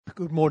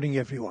Good morning,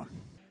 everyone.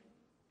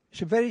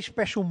 It's a very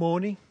special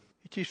morning.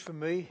 It is for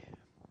me.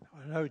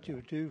 I know it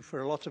will do for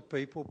a lot of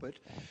people, but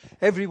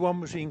everyone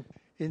was in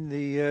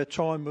the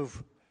time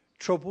of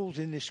troubles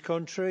in this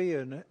country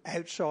and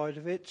outside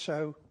of it,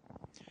 so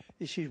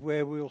this is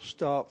where we'll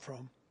start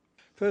from.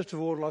 First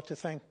of all, I'd like to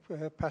thank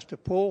Pastor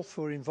Paul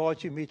for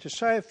inviting me to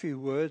say a few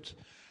words,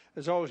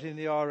 as I was in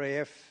the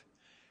RAF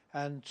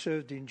and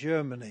served in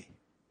Germany.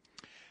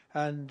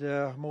 And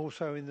I'm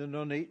also in the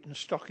Nuneaton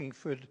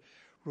Stockingford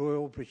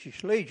Royal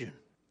British Legion.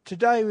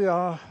 Today we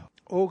are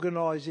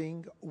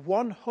organising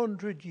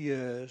 100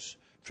 years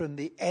from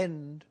the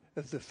end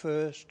of the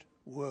First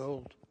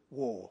World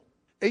War.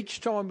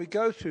 Each time we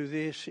go through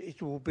this,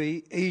 it will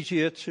be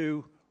easier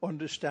to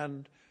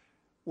understand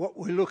what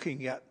we're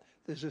looking at.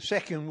 There's a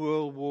Second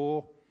World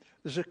War,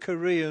 there's a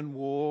Korean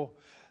War,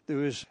 there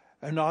was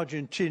an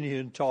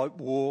Argentinian type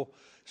war.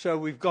 So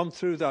we've gone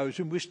through those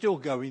and we're still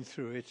going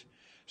through it.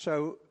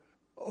 So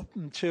up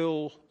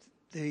until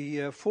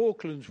the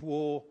Falklands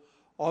War,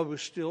 I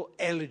was still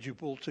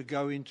eligible to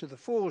go into the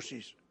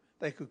forces.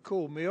 They could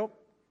call me up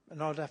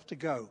and I'd have to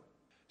go.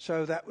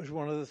 So that was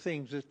one of the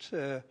things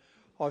that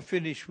I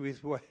finished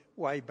with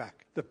way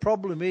back. The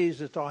problem is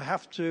that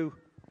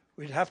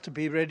we'd have to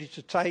be ready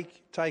to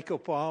take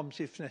up arms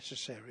if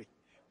necessary.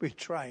 We're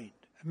trained.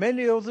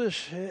 Many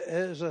others,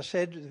 as I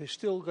said, they're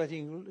still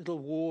getting little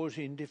wars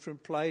in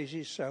different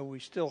places, so we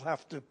still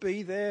have to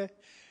be there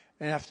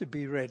and have to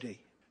be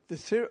ready.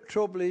 The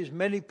trouble is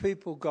many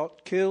people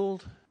got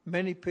killed,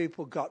 many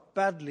people got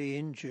badly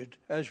injured,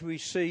 as we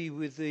see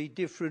with the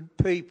different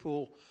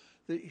people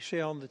that you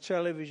see on the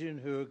television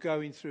who are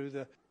going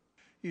through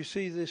you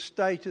see the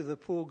state of the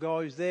poor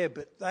guys there,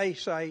 but they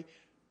say,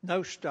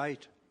 no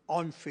state,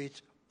 I'm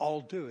fit,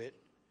 I'll do it.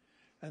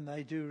 And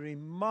they do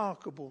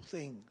remarkable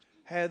things.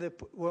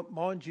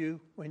 Mind you,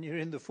 when you're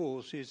in the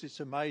forces, it's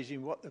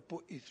amazing what they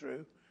put you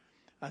through,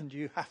 and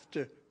you have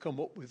to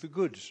come up with the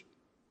goods.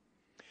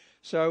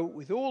 So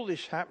with all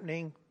this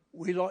happening,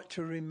 we like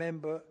to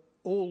remember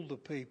all the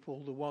people,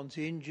 the ones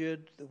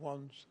injured, the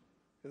ones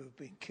who have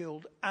been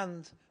killed,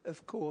 and,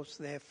 of course,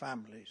 their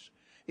families.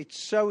 It's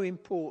so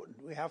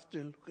important. We have to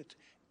look at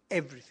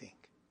everything.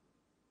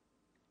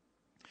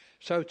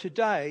 So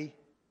today,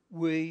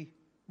 we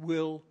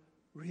will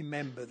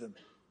remember them.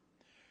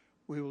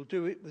 We will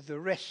do it with the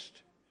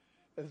rest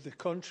of the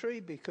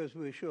country, because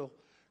we shall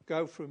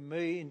go from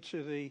me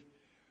into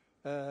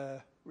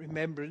the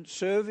remembrance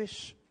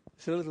service.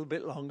 It's a little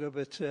bit longer,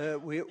 but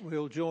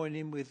we'll join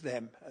in with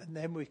them. And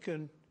then we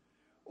can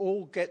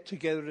all get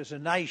together as a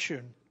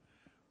nation,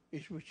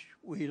 which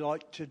we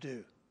like to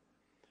do.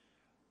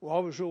 Well, I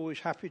was always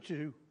happy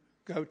to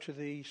go to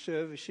the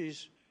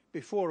services.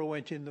 Before I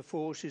went in the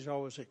forces, I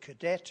was a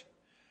cadet.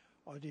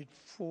 I did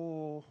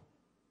 4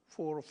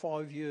 or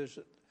 5 years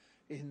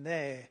in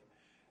there.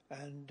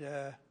 And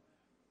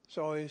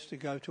so I used to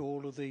go to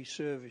all of these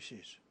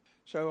services.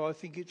 So I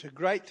think it's a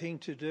great thing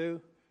to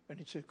do. And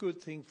it's a good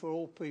thing for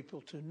all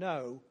people to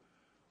know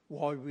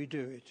why we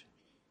do it.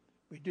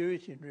 We do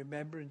it in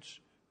remembrance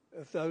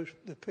of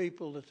the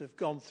people that have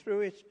gone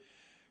through it.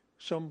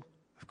 Some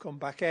have come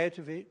back out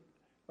of it,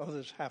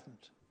 others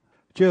haven't.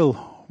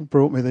 Jill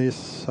brought me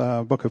this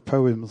book of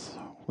poems,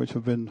 which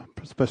have been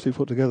specially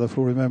put together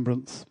for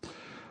remembrance,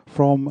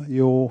 from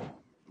your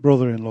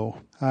brother-in-law.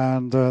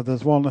 And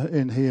there's one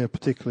in here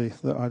particularly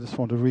that I just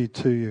want to read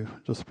to you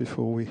just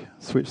before we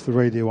switch the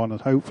radio on,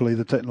 and hopefully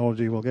the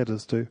technology will get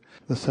us to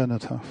the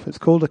cenotaph. It's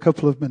called A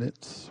Couple of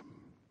Minutes.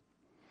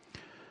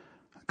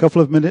 A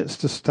couple of minutes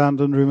to stand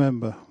and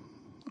remember,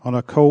 on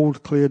a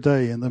cold, clear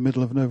day in the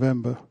middle of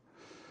November,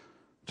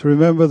 to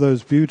remember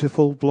those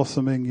beautiful,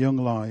 blossoming young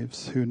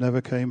lives who never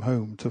came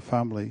home to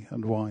family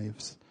and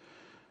wives,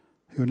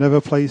 who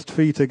never placed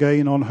feet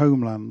again on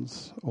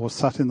homelands or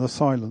sat in the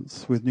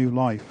silence with new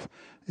life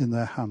in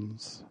their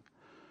hands.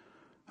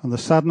 And the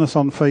sadness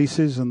on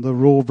faces and the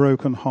raw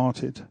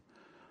broken-hearted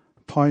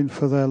pined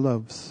for their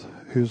loves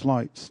whose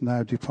lights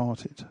now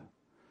departed.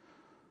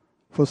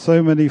 For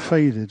so many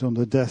faded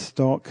under death's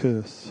dark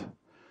curse,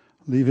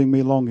 leaving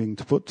me longing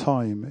to put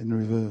time in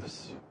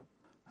reverse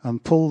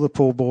and pull the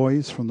poor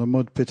boys from the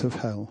mud pit of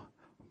hell,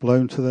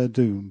 blown to their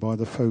doom by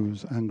the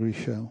foe's angry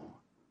shell,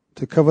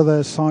 to cover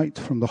their sight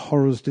from the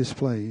horrors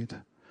displayed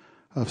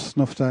of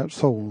snuffed out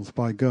souls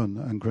by gun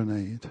and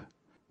grenade.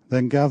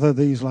 Then gather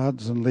these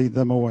lads and lead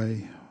them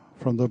away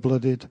from the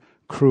blooded,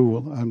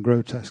 cruel and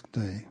grotesque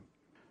day,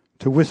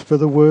 to whisper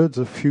the words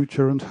of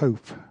future and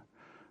hope,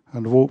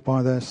 and walk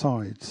by their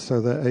sides so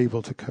they're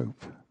able to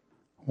cope,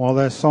 while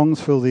their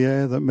songs fill the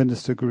air that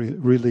minister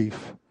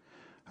relief,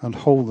 and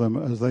hold them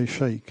as they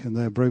shake in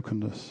their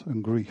brokenness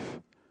and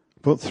grief.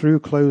 But through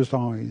closed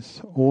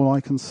eyes, all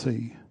I can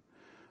see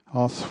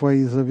are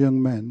swathes of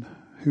young men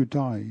who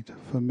died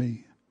for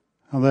me,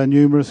 and their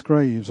numerous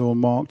graves all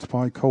marked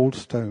by cold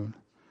stone,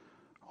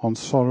 on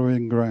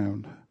sorrowing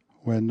ground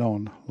where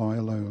none lie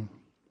alone.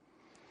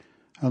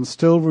 And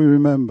still we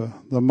remember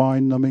the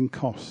mind-numbing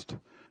cost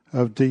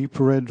of deep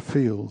red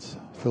fields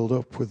filled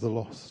up with the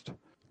lost.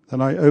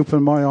 Then I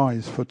open my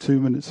eyes, for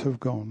 2 minutes have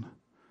gone,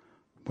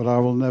 but I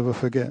will never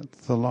forget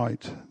the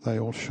light they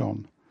all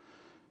shone.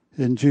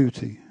 In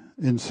duty,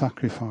 in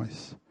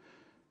sacrifice,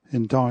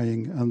 in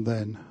dying, and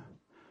then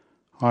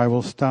I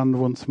will stand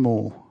once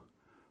more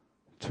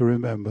to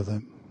remember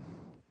them.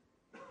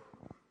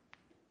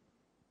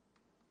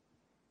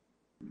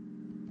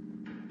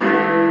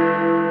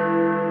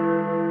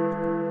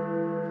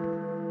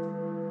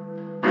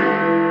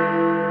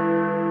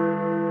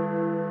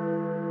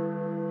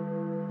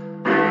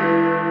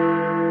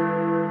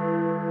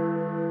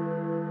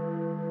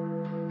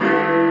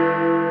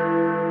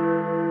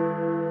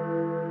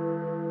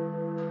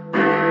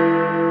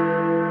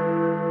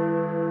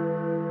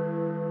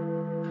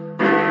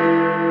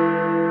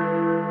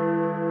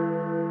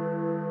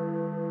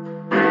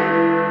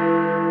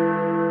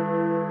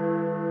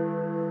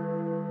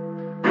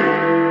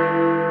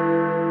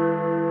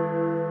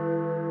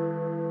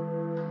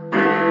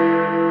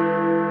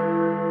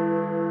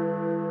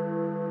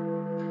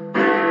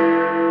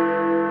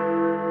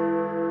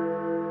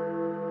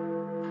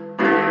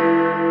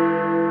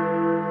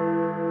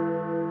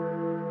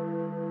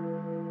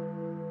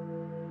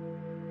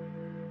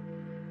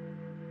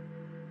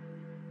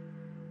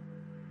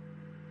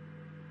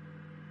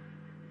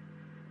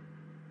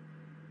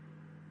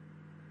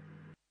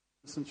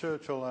 Winston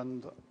Churchill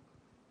and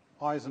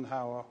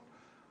Eisenhower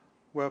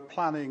were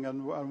planning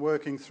and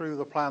working through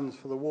the plans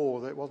for the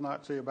war. It wasn't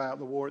actually about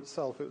the war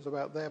itself, it was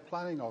about their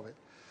planning of it.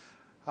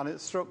 And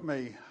it struck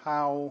me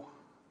how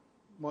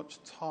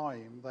much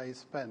time they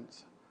spent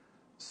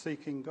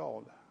seeking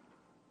God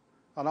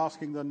and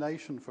asking the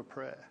nation for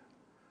prayer.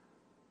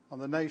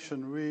 And the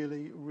nation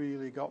really,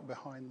 really got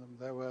behind them.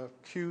 There were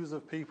queues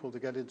of people to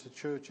get into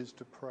churches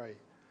to pray.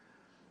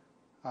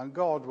 And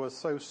God was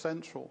so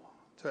central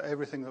to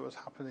everything that was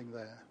happening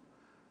there.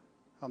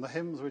 And the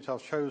hymns which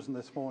I've chosen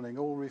this morning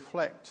all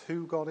reflect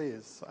who God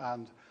is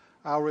and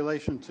our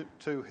relation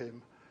to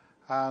him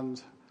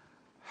and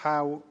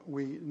how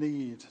we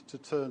need to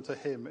turn to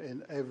him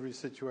in every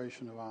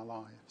situation of our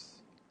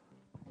lives.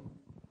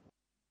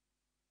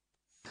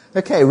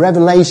 Okay,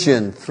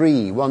 Revelation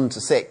 3,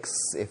 1-6,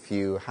 if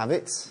you have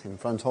it in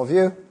front of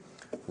you.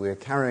 We're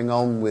carrying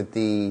on with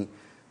the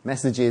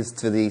messages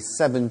to the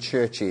 7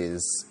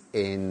 churches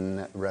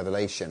in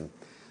Revelation.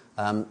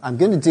 I'm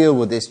going to deal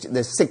with this.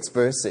 There's 6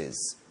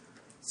 verses,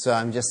 so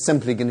I'm just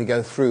simply going to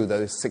go through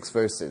those 6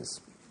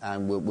 verses,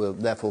 and we'll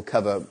therefore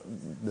cover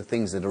the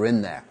things that are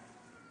in there.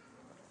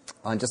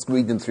 I'll just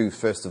read them through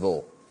first of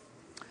all.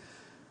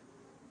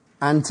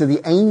 And to the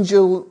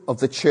angel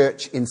of the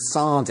church in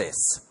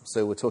Sardis,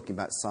 so we're talking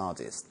about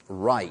Sardis,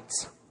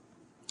 write,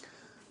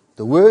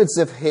 the words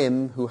of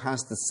him who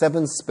has the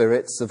 7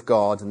 spirits of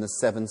God and the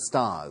 7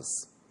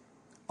 stars.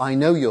 I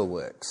know your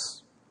works.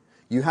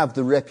 You have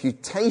the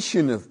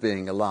reputation of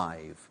being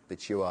alive,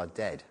 but you are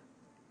dead.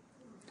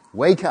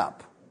 Wake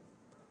up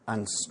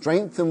and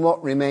strengthen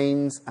what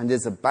remains and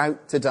is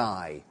about to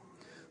die,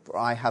 for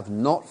I have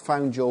not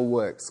found your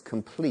works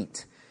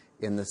complete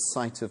in the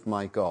sight of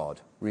my God.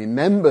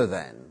 Remember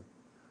then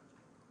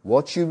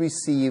what you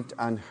received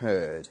and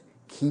heard,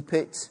 keep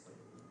it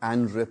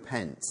and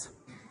repent.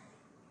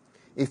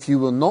 If you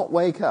will not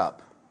wake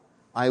up,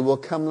 I will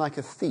come like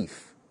a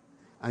thief,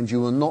 and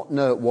you will not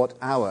know at what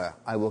hour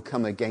I will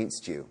come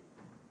against you.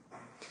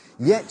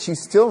 Yet you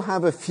still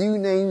have a few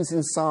names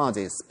in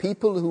Sardis,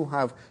 people who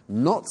have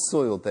not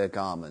soiled their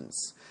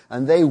garments,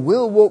 and they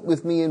will walk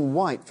with me in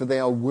white, for they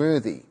are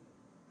worthy.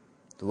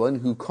 The one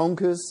who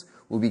conquers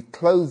will be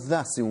clothed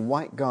thus in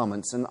white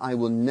garments, and I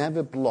will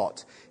never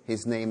blot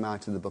his name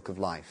out of the book of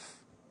life.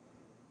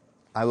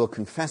 I will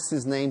confess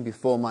his name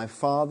before my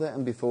Father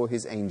and before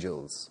his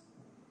angels.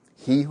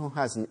 He who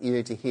has an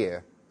ear to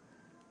hear,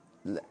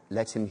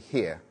 let him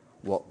hear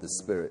what the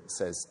Spirit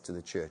says to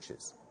the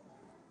churches.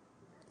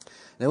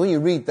 Now, when you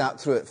read that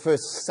through at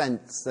first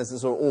sense, there's a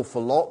sort of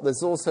awful lot.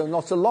 There's also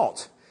not a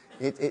lot.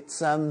 It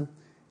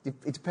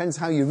depends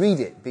how you read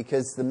it,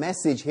 because the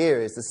message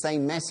here is the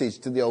same message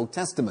to the Old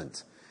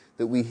Testament,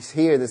 that we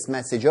hear this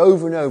message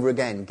over and over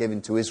again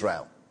given to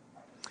Israel.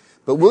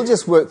 But we'll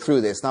just work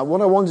through this. Now,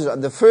 what I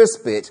wanted, the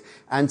first bit,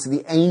 and to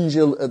the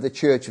angel of the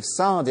church of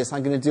Sardis,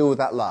 I'm going to deal with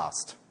that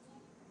last.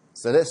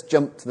 So let's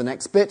jump to the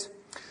next bit.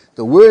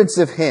 The words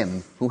of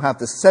him who have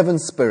the 7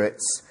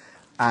 spirits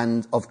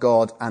and of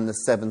God and the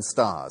 7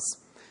 stars.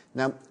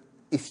 Now,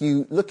 if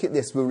you look at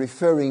this, we're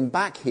referring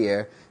back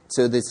here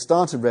to the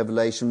start of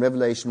Revelation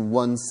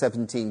 1,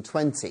 17,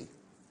 20,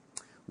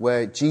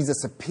 where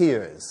Jesus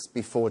appears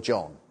before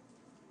John.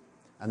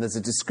 And there's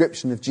a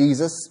description of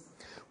Jesus.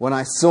 When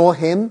I saw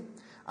him,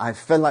 I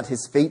fell at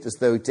his feet as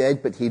though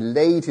dead, but he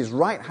laid his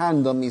right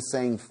hand on me,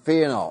 saying,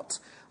 fear not,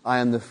 I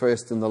am the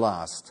first and the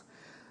last,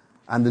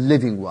 and the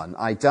living one.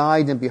 I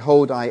died, and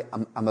behold, I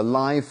am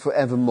alive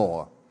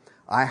forevermore.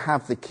 I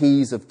have the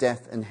keys of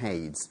death and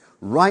Hades.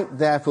 Write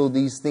therefore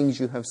these things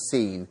you have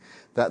seen,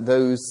 that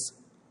these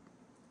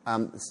are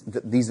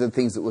the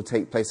things that will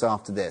take place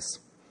after this.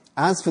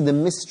 As for the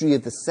mystery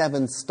of the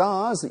 7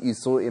 stars that you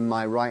saw in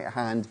my right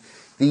hand,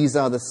 these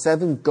are the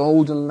 7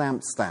 golden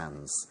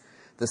lampstands.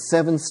 The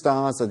 7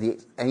 stars are the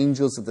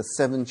angels of the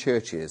 7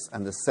 churches,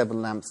 and the 7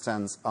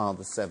 lampstands are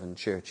the 7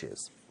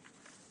 churches.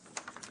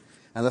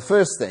 And the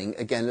first thing,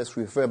 again, let's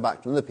refer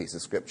back to another piece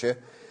of scripture.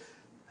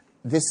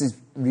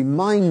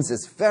 Reminds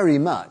us very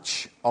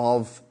much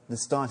of the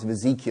start of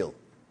Ezekiel,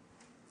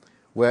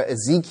 where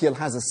Ezekiel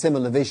has a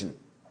similar vision.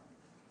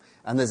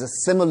 And there's a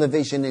similar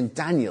vision in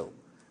Daniel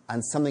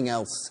and something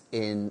else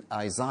in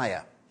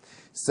Isaiah.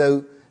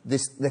 So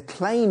the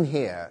claim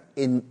here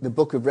in the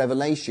book of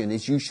Revelation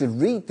is you should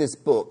read this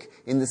book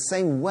in the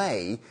same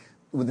way,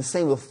 with the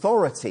same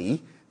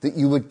authority that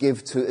you would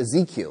give to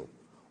Ezekiel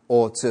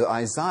or to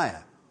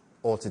Isaiah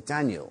or to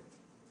Daniel.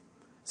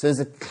 So there's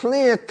a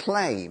clear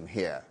claim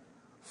here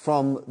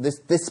from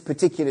this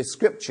particular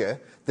scripture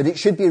that it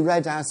should be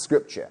read as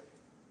scripture.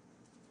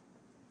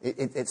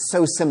 It's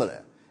so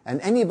similar.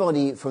 And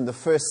anybody from the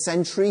first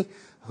century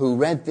who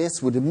read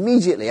this would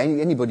immediately,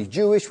 anybody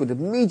Jewish would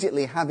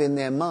immediately have in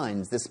their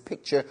minds this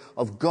picture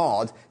of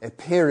God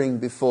appearing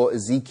before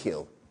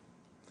Ezekiel.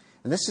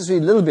 And let's just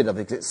read a little bit of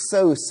it because it's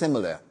so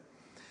similar.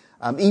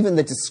 Even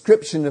the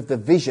description of the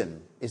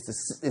vision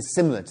is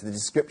similar to the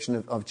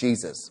description of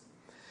Jesus.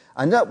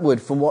 And upward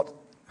from what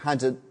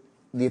had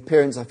the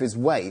appearance of his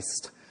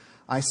waist,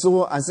 I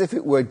saw as if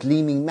it were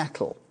gleaming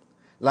metal,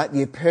 like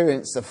the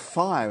appearance of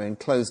fire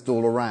enclosed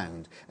all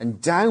around. And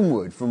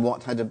downward from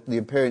what had the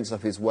appearance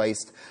of his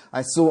waist,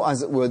 I saw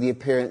as it were the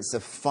appearance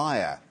of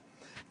fire,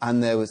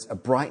 and there was a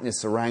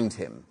brightness around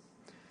him.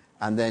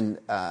 And then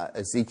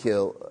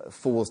Ezekiel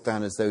falls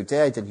down as though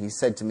dead, and he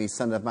said to me,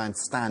 Son of man,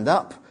 stand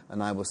up,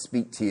 and I will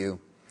speak to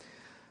you.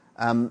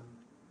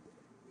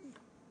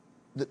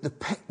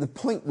 The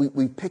point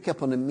we pick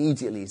up on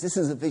immediately is this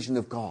is a vision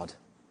of God.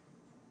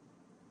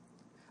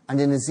 And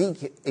in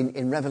Ezekiel,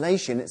 in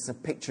Revelation, it's a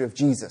picture of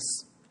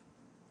Jesus.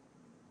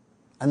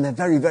 And they're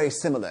very, very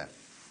similar.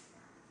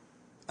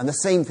 And the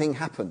same thing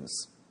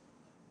happens.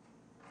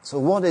 So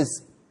what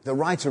is the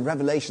writer of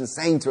Revelation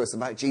saying to us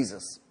about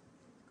Jesus?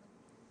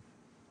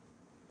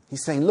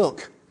 He's saying,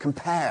 look,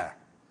 compare.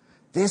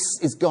 This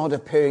is God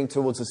appearing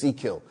towards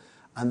Ezekiel,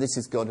 and this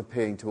is God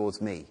appearing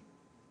towards me.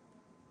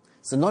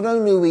 So not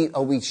only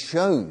are we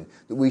shown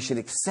that we should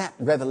accept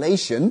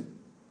Revelation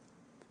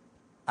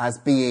as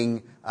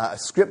being a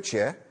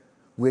scripture,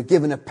 we're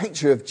given a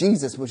picture of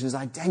Jesus which is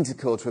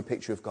identical to a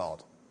picture of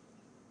God.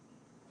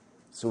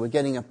 So we're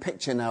getting a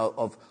picture now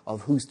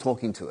of who's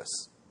talking to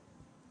us.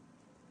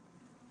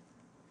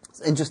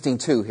 It's interesting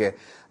too here,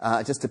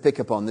 just to pick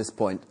up on this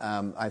point.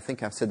 I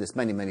think I've said this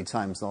many, many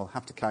times, and I'll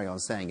have to carry on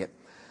saying it.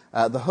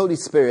 The Holy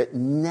Spirit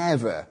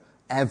never,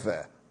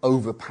 ever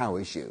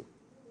overpowers you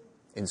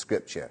in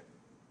Scripture.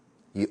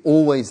 You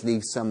always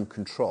leave some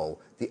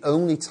control. The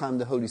only time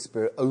the Holy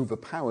Spirit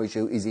overpowers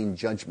you is in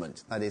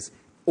judgment. That is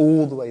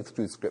all the way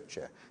through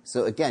Scripture.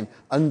 So again,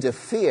 under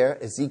fear,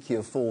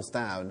 Ezekiel falls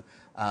down,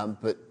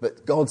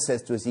 but God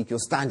says to Ezekiel,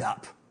 stand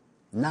up.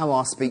 Now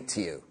I'll speak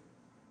to you.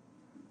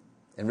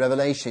 In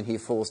Revelation, he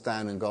falls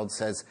down and God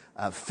says,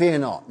 fear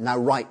not, now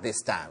write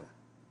this down.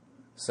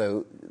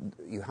 So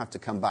you have to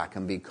come back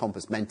and be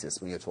compos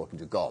mentis when you're talking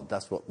to God.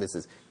 That's what this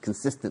is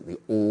consistently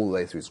all the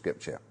way through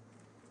Scripture.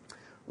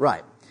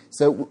 Right.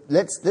 So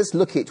let's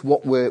look at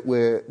what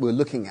we're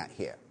looking at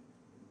here.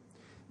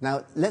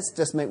 Now, let's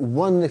just make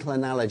one little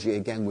analogy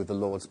again with the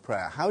Lord's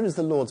Prayer. How does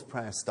the Lord's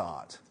Prayer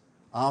start?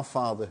 Our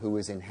Father who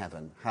is in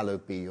heaven,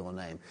 hallowed be your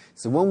name.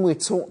 So when we're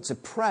taught to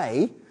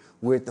pray,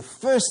 the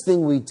first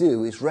thing we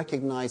do is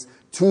recognize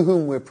to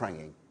whom we're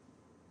praying.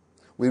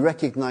 We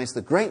recognize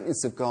the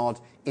greatness of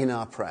God in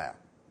our prayer.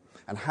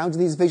 And how do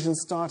these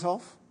visions start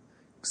off?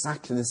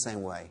 Exactly the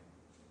same way.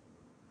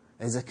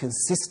 There's a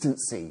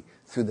consistency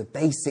through the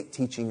basic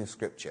teaching of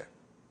Scripture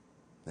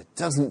that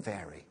doesn't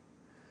vary.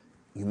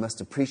 You must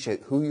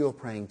appreciate who you're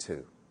praying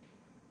to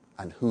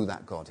and who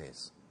that God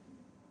is.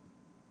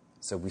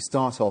 So we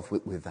start off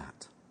with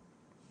that.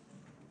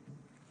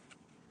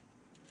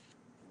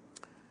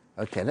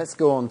 Okay, let's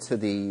go on to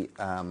the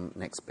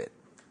next bit.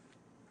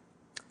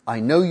 I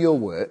know your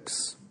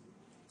works.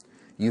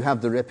 You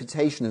have the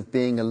reputation of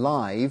being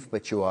alive,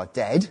 but you are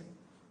dead.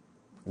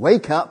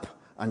 Wake up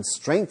and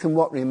strengthen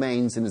what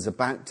remains and is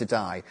about to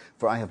die,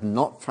 for I have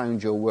not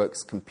found your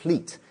works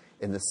complete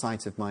in the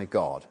sight of my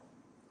God.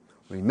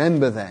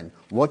 Remember then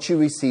what you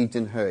received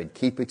and heard,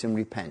 keep it and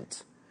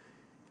repent.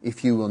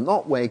 If you will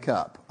not wake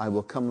up, I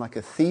will come like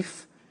a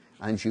thief,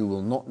 and you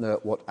will not know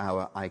at what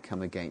hour I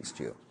come against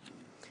you.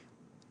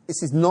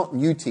 This is not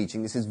new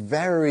teaching. This is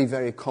very,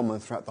 very common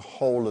throughout the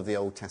whole of the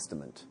Old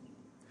Testament.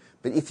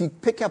 But if you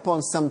pick up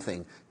on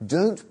something,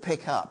 don't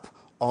pick up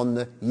on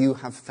the you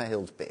have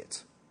failed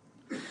bit.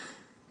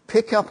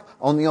 Pick up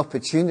on the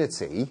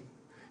opportunity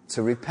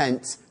to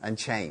repent and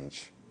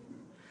change.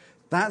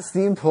 That's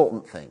the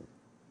important thing,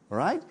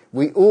 right?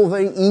 We all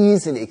very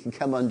easily can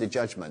come under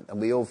judgment, and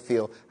we all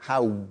feel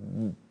how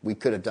we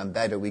could have done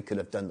better, we could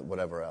have done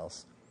whatever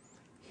else.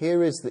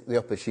 Here is the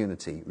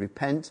opportunity.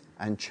 Repent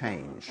and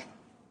change.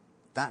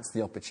 That's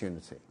the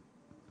opportunity.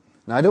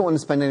 Now, I don't want to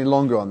spend any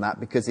longer on that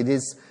because it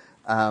is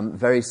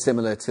very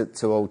similar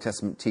to Old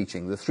Testament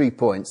teaching. The 3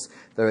 points.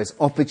 There is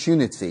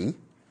opportunity,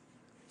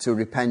 to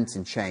repent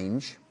and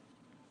change.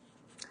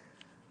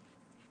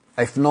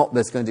 If not,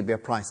 there's going to be a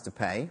price to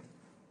pay.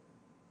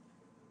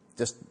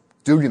 Just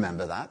do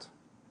remember that,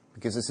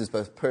 because this is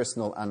both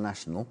personal and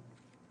national.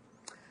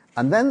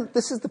 And then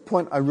this is the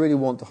point I really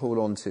want to hold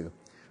on to.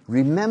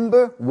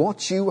 Remember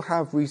what you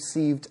have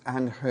received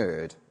and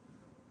heard.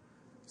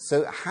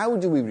 So how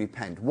do we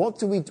repent? What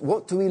do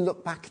we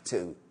look back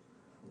to?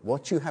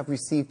 What you have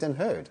received and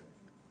heard.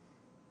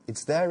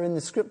 It's there in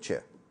the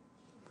scripture.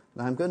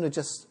 Now I'm going to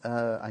just,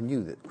 I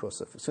knew that, of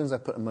course, as soon as I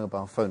put a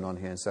mobile phone on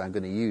here and say I'm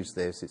going to use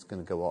this, it's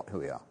going to go on. Here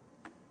we are.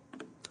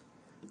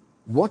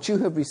 What you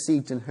have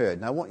received and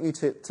heard. Now I want you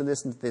to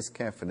listen to this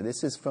carefully.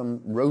 This is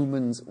from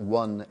Romans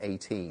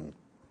 1:18.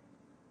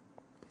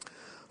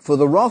 For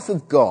the wrath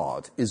of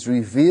God is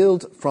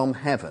revealed from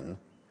heaven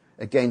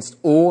against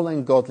all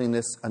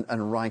ungodliness and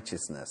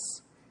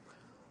unrighteousness.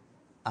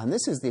 And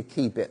this is the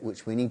key bit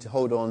which we need to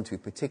hold on to,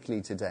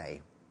 particularly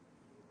today.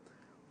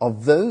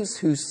 Of those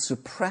who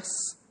suppress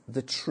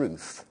the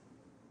truth.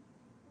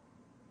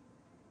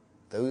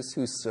 Those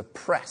who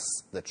suppress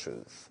the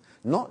truth.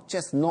 Not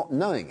just not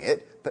knowing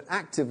it, but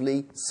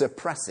actively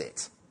suppress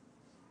it.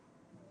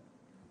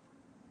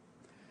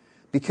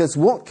 Because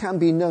what can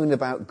be known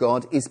about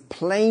God is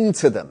plain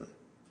to them.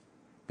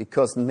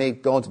 Because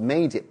God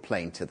made it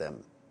plain to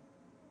them.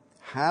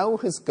 How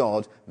has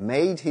God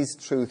made his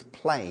truth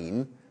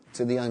plain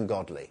to the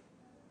ungodly?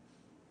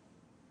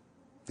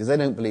 Because they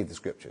don't believe the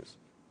scriptures.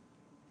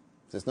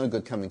 There's no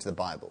good coming to the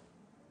Bible,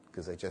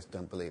 because they just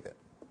don't believe it.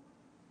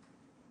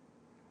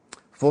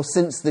 For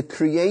since the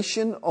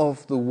creation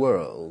of the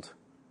world,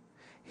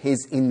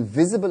 his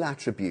invisible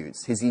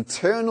attributes, his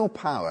eternal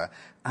power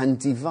and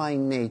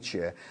divine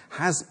nature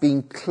has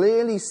been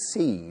clearly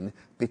seen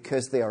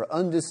because they are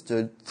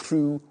understood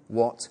through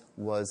what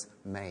was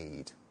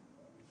made.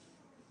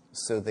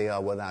 So they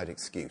are without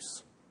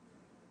excuse.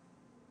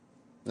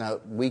 Now,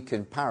 we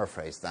can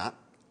paraphrase that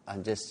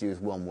and just use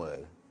one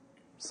word: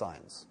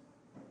 science.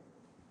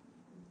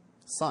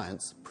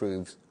 Science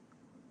proves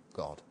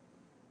God.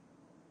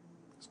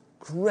 It's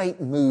a great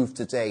move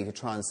today to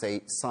try and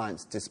say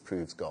science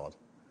disproves God.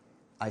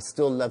 I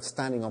still love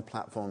standing on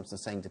platforms and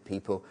saying to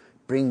people,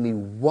 bring me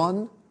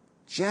one,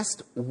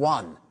 just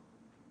one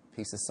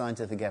piece of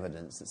scientific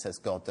evidence that says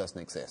God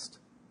doesn't exist.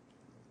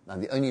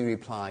 And the only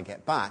reply I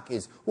get back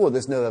is, well,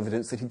 there's no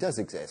evidence that he does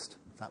exist.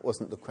 That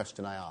wasn't the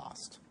question I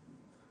asked.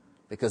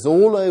 Because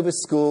all over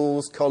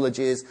schools,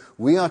 colleges,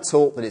 we are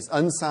taught that it's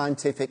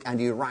unscientific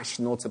and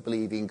irrational to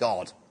believe in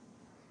God.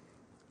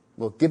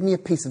 Well, give me a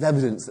piece of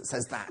evidence that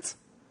says that.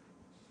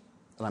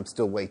 And I'm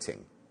still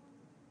waiting.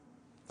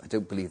 I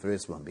don't believe there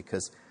is one,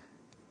 because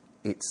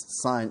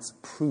science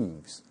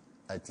proves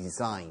a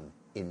design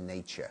in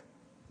nature.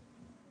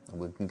 And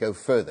we can go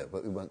further,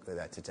 but we won't go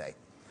there today.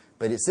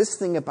 But it's this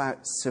thing about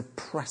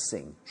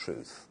suppressing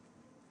truth.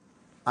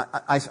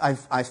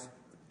 I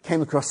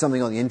came across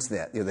something on the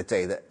internet the other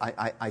day that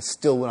I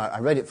still, when I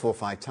read it 4 or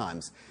 5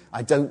 times,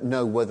 I don't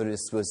know whether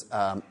this was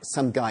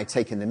some guy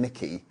taking the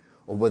mickey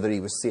or whether he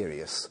was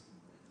serious.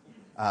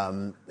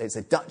 It's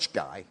a Dutch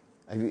guy.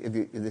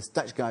 This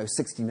Dutch guy who's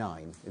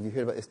 69. Have you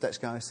heard about this Dutch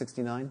guy who's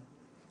 69?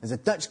 There's a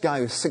Dutch guy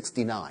who's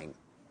 69,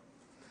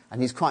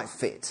 and he's quite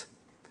fit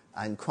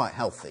and quite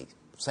healthy.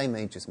 Same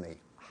age as me.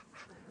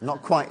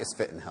 Not quite as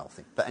fit and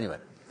healthy, but anyway.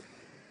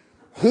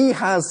 He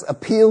has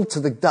appealed to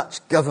the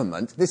Dutch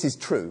government. This is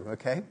true,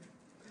 okay?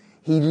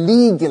 He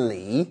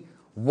legally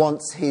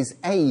wants his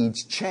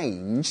age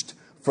changed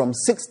from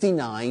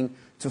 69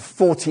 to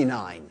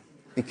 49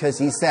 because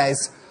he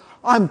says,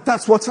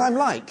 that's what I'm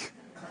like.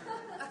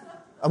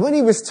 And when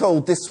he was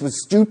told this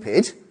was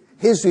stupid,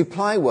 his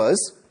reply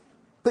was,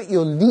 but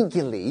you're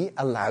legally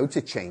allowed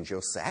to change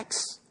your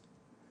sex.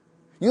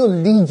 You're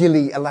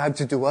legally allowed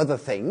to do other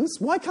things.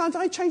 Why can't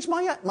I change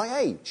my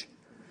age?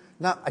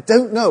 Now, I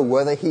don't know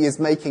whether he is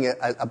making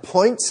a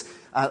point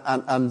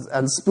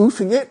and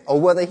spoofing it, or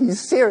whether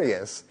he's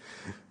serious.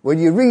 When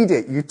you read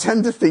it, you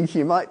tend to think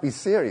he might be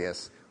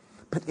serious.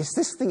 But it's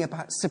this thing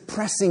about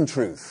suppressing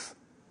truth.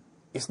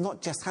 It's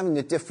not just having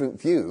a different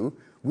view.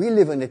 We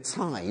live in a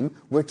time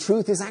where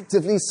truth is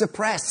actively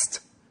suppressed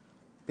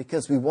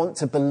because we want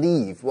to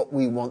believe what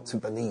we want to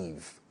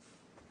believe.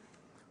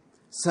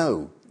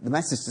 So, the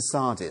message to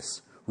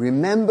Sardis: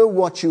 remember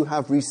what you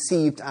have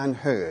received and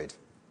heard.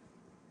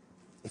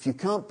 If you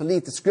can't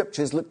believe the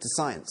scriptures, look to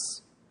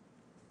science.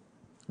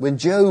 When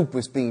Job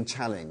was being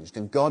challenged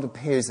and God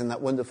appears in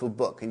that wonderful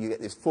book, and you get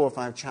these 4 or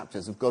 5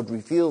 chapters of God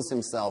reveals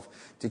himself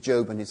to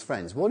Job and his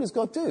friends, what does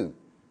God do?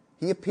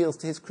 He appeals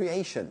to his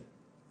creation.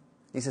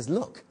 He says,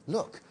 look,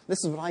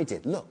 this is what I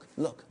did. Look.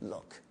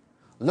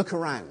 Look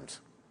around.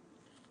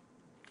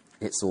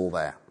 It's all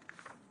there.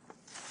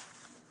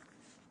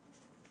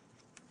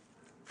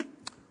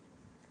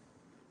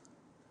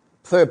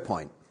 Third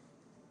point.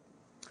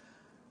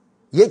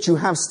 Yet you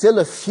have still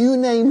a few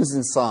names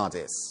in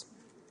Sardis,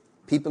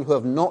 people who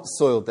have not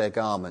soiled their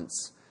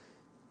garments,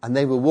 and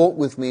they will walk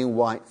with me in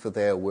white, for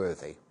they are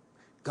worthy.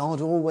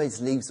 God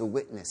always leaves a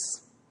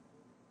witness.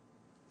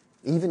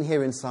 Even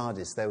here in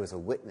Sardis, there was a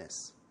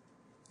witness.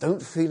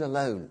 Don't feel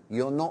alone.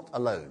 You're not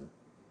alone.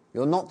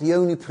 You're not the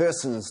only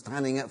person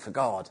standing up for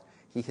God.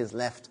 He has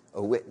left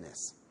a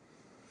witness.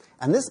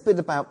 And this bit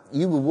about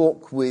you will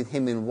walk with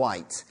him in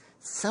white,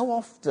 so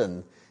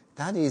often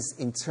that is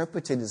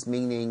interpreted as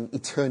meaning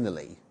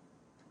eternally,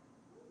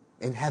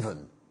 in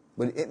heaven.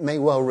 But it may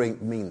well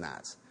mean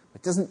that.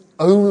 It doesn't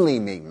only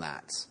mean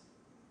that.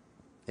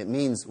 It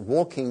means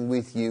walking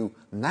with you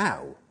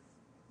now.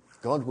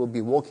 God will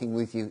be walking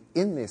with you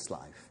in this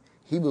life.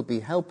 He will be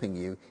helping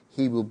you.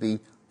 He will be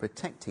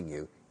protecting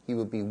you. He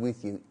will be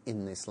with you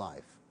in this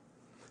life.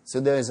 So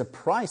there is a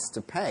price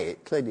to pay.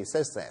 It clearly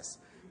says this.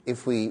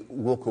 If we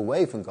walk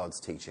away from God's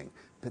teaching,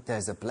 but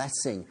there's a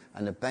blessing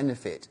and a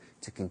benefit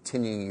to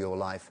continuing your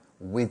life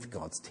with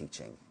God's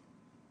teaching.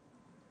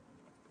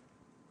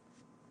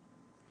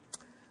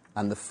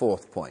 And the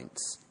fourth point,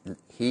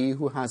 he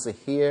who has a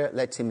ear,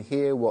 let him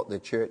hear what the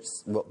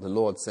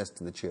Lord says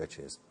to the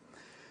churches.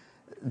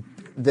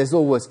 There's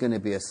always going to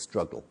be a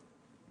struggle.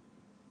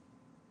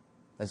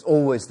 There's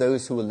always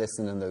those who will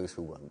listen and those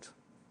who won't.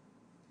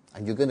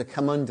 And you're going to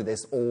come under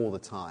this all the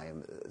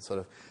time,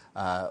 sort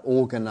of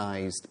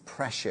organized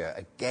pressure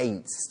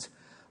against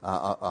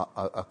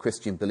a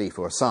Christian belief,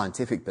 or a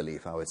scientific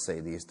belief, I would say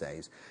these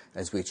days,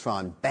 as we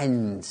try and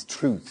bend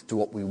truth to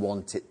what we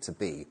want it to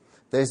be.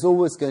 There's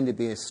always going to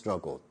be a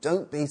struggle.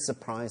 Don't be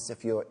surprised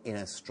if you're in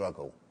a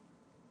struggle.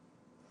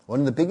 One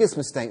of the biggest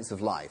mistakes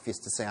of life is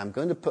to say, I'm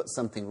going to put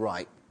something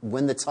right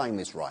when the time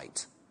is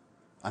right.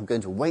 I'm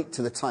going to wait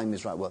till the time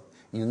is right. Well,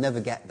 you'll never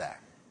get there.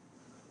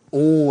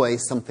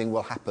 Always something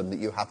will happen that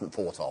you haven't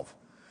thought of.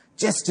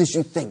 Just as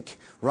you think,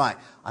 right,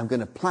 I'm going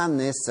to plan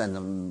this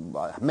and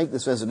make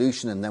this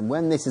resolution, and then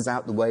when this is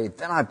out the way,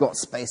 then I've got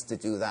space to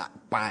do that.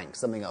 Bang,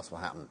 something else will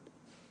happen.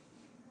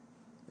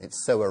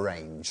 It's so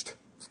arranged.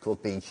 It's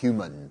called being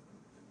human.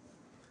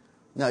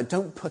 No,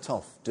 don't put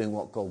off doing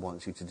what God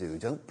wants you to do.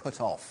 Don't put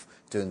off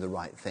doing the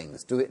right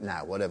things. Do it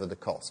now, whatever the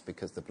cost,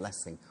 because the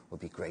blessing will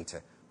be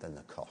greater than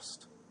the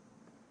cost.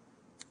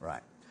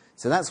 Right.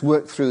 So that's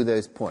worked through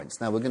those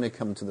points. Now we're going to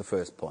come to the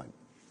first point.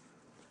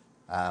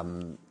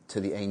 To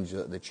the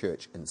angel at the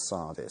church in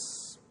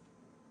Sardis.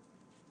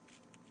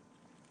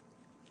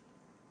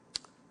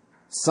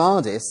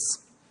 Sardis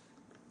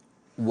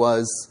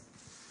was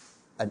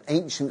an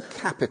ancient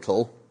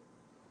capital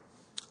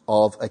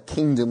of a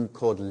kingdom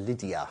called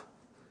Lydia.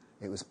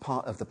 It was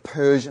part of the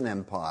Persian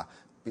Empire,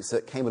 so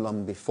it came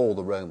along before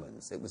the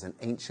Romans. It was an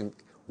ancient,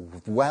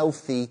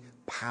 wealthy,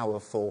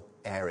 powerful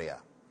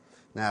area.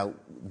 Now,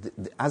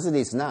 as it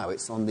is now,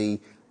 it's on the,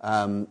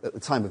 at the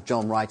time of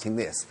John writing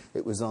this,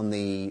 it was on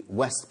the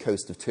west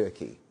coast of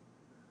Turkey.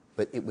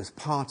 But it was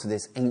part of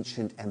this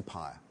ancient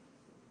empire.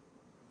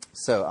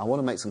 So I want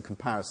to make some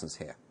comparisons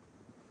here.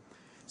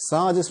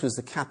 Sardis was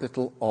the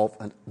capital of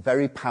a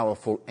very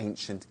powerful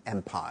ancient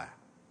empire.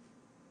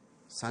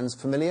 Sounds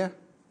familiar?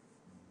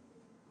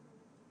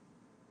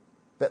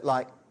 Bit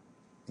like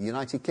the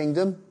United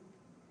Kingdom.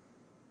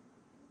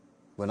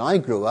 When I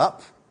grew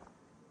up,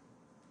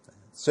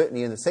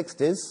 certainly in the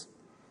 60s,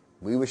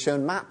 we were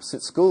shown maps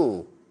at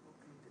school.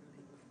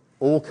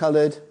 All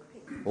coloured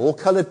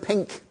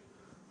pink.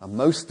 And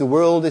most of the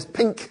world is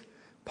pink,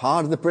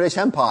 part of the British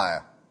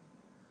Empire.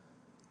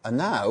 And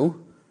now,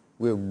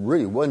 we're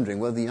really wondering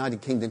whether the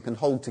United Kingdom can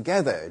hold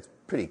together. It's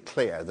pretty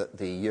clear that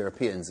the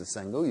Europeans are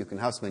saying, oh, you can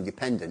have some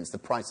independence, the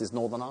price is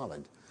Northern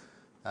Ireland.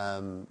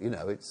 The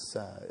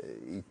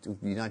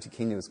United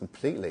Kingdom has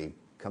completely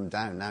come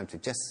down now to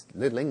just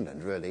little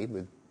England, really,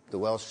 with the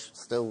Welsh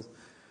still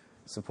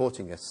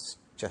supporting us,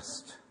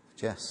 just.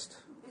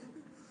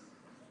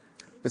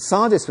 But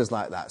Sardis was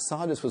like that.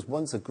 Sardis was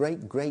once a great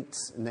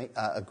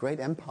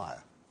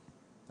empire.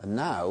 And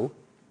now,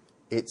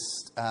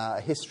 it's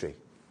history.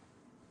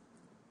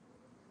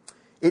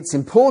 Its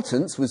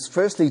importance was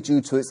firstly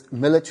due to its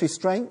military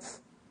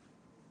strength.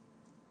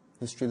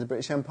 History of the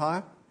British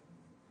Empire.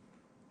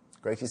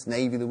 Greatest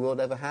navy the world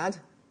ever had.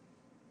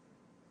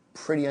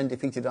 Pretty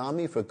undefeated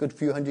army for a good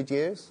few hundred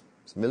years.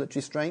 Its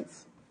military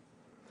strength.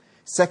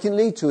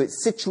 Secondly, to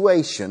its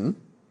situation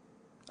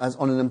as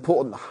on an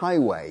important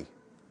highway.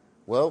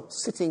 Well,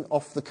 sitting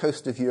off the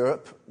coast of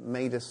Europe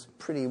made us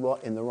pretty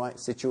in the right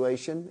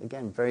situation.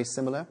 Again, very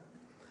similar.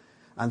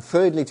 And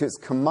thirdly, to its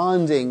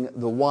commanding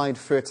the wide,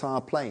 fertile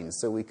plains.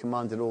 So we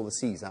commanded all the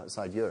seas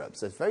outside Europe.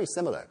 So it's very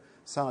similar.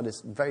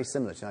 Sardis, very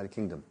similar to the United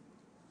Kingdom.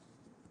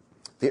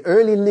 The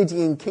early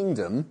Lydian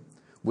kingdom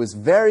was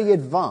very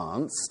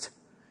advanced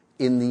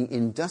in the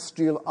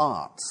industrial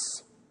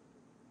arts.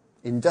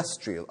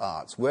 Industrial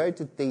arts. Where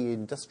did the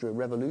Industrial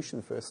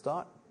Revolution first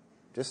start?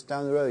 Just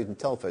down the road in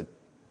Telford.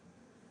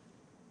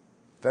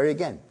 Very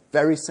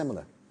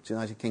similar to the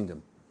United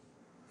Kingdom.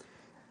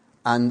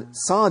 And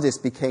Sardis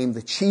became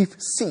the chief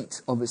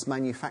seat of its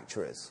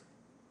manufacturers.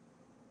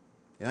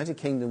 The United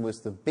Kingdom was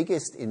the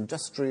biggest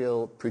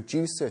industrial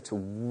producer to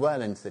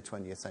well into the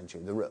 20th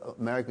century. The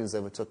Americans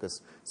overtook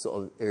us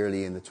sort of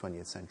early in the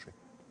 20th century.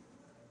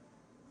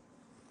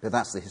 But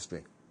that's the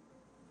history.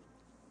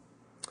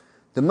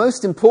 The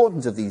most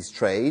important of these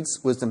trades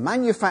was the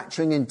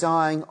manufacturing and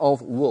dyeing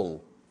of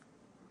wool.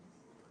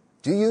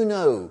 Do you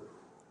know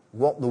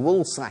what the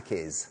woolsack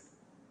is.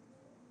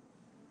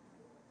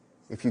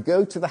 If you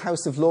go to the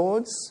House of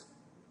Lords,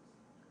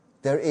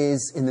 there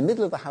is, in the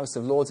middle of the House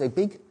of Lords, a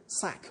big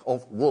sack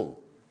of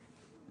wool.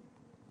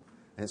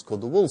 And it's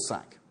called the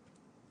woolsack.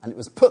 And it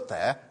was put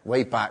there,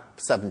 way back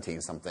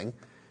 17-something,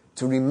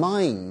 to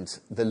remind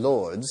the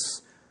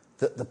Lords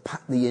that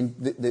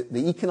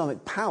the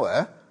economic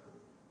power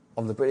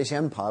of the British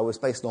Empire was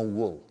based on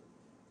wool.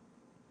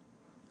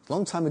 A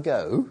long time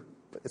ago,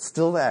 but it's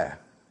still there.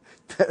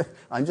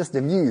 I'm just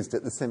amused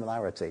at the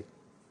similarity.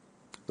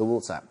 The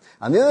woolsack.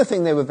 And the other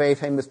thing they were very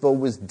famous for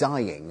was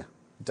dyeing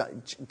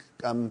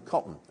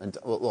cotton and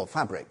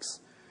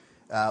fabrics.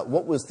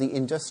 What was the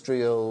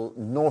industrial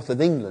north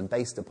of England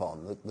based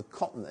upon? The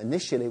cotton.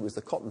 Initially, it was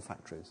the cotton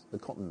factories, the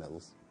cotton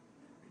mills.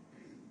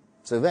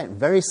 So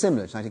very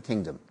similar to the United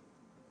Kingdom.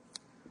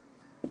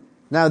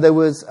 Now, there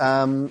was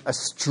a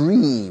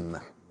stream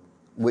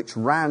which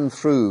ran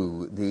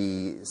through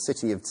the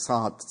city of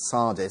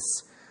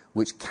Sardis,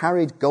 which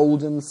carried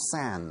golden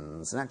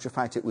sands. In actual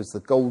fact, it was the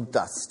gold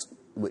dust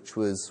which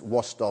was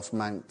washed off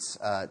Mount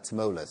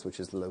Tmolus, which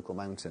is the local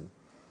mountain.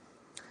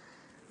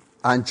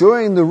 And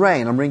during the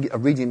reign, I'm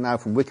reading now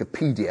from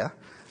Wikipedia,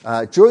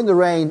 during the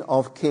reign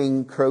of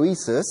King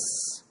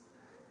Croesus,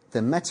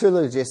 the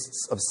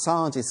metallurgists of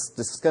Sardis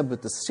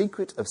discovered the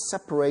secret of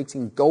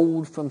separating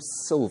gold from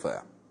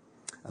silver,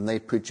 and they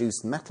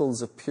produced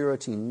metals of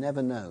purity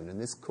never known, and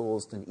this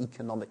caused an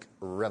economic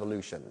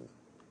revolution.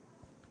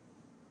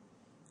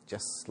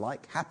 Just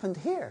like happened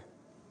here.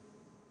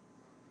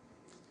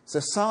 So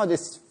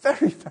Sardis,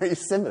 very, very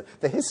similar.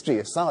 The history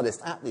of Sardis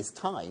at this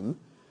time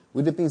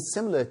would have been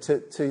similar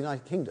to the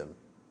United Kingdom.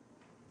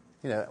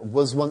 You know,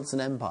 was once an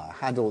empire,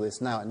 had all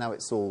this now, and now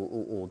it's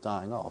all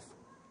dying off.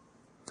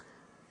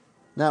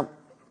 Now,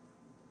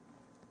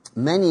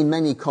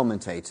 many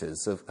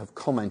commentators have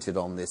commented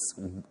on this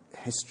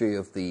history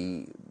of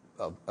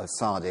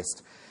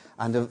Sardis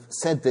and have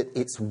said that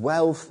its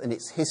wealth and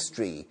its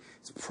history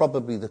is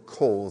probably the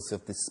cause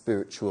of this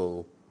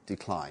spiritual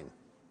decline.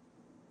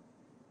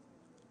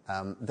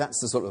 That's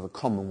the sort of a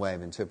common way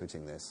of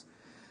interpreting this.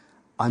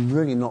 I'm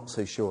really not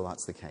so sure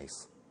that's the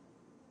case,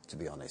 to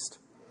be honest.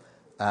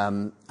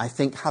 I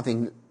think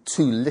having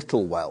too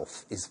little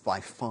wealth is by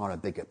far a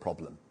bigger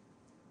problem.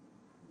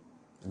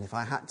 And if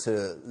I had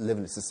to live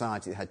in a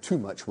society that had too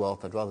much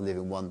wealth, I'd rather live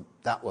in one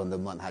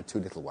than one that had too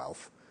little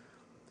wealth.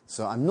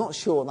 So I'm not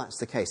sure that's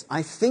the case.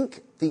 I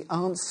think the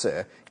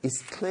answer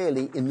is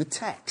clearly in the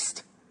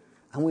text.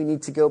 And we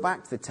need to go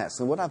back to the text.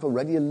 And what I've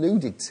already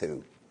alluded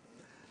to.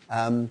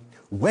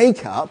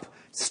 Wake up,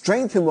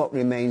 strengthen what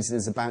remains and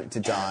is about to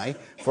die,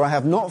 for I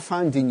have not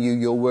found in you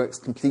your works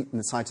complete in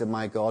the sight of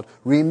my God.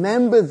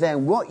 Remember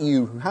then what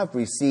you have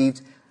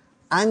received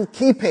and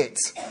keep it.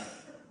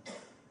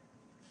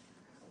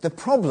 The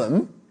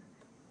problem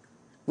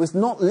was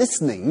not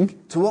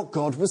listening to what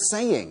God was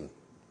saying.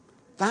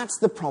 That's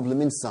the problem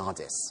in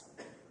Sardis.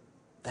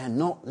 They're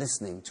not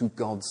listening to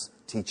God's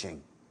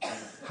teaching,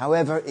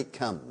 however it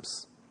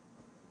comes.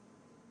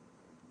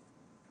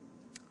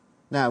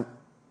 Now,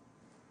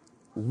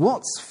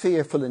 what's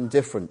fearful and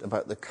different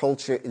about the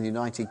culture in the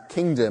United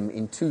Kingdom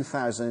in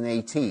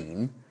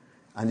 2018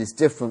 and is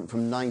different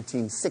from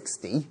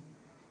 1960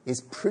 is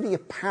pretty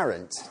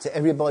apparent to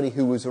everybody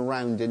who was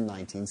around in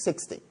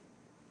 1960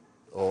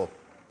 or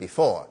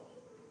before.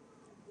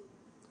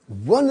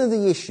 One of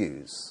the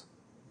issues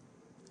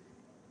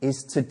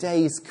is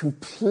today's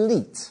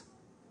complete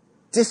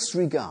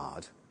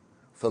disregard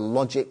for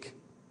logic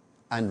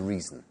and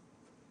reason.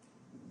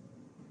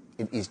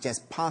 It is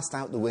just passed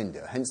out the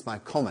window, hence my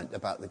comment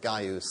about the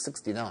guy who's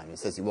 69 who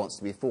says he wants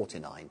to be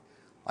 49.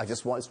 I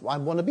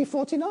want to be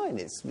 49.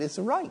 It's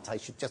a right.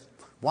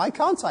 Why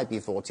can't I be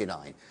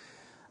 49?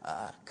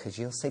 'Cause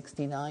you're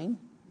 69?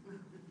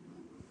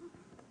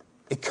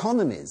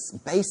 Economies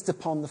based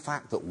upon the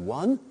fact that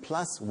 1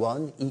 +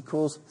 1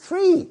 =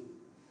 3.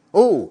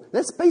 Oh,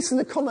 let's base an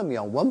economy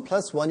on 1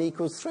 + 1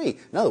 = 3.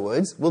 In other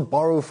words, we'll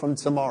borrow from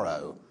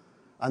tomorrow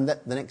and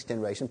let the next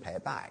generation pay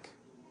it back.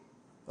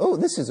 Oh,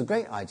 this is a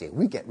great idea.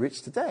 We get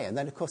rich today. And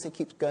then, of course, it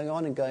keeps going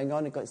on and going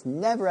on. It's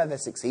never, ever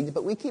succeeded,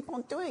 but we keep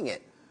on doing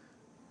it.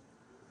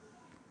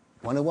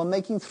 1 and 1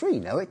 making 3.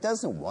 No, it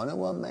doesn't. 1 and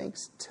 1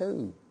 makes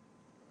 2.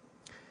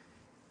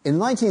 In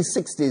the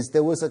 1960s,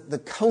 the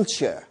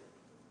culture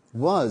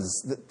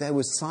was that there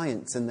was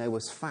science and there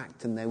was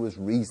fact and there was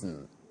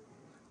reason.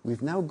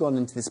 We've now gone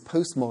into this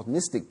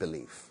postmodernistic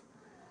belief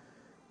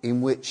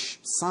in which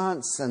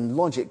science and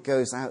logic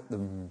goes out the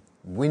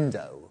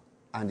window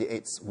and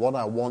it's what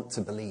I want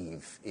to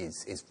believe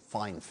is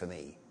fine for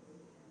me.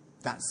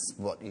 That's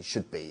what it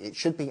should be. It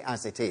should be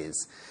as it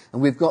is.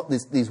 And we've got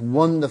these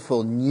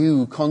wonderful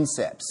new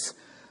concepts,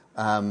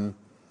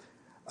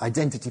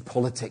 identity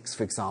politics,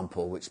 for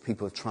example, which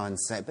people try and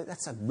say, but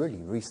that's a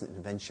really recent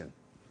invention.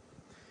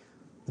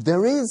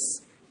 There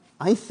is,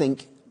 I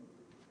think,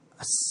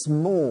 a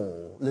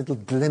small little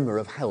glimmer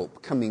of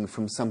help coming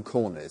from some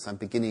corners I'm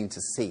beginning to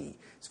see.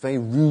 It's very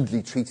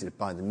rudely treated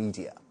by the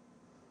media.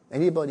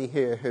 Anybody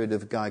here heard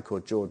of a guy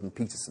called Jordan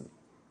Peterson?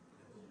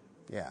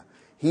 Yeah.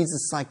 He's a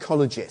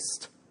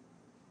psychologist.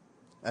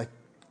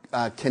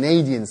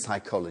 Canadian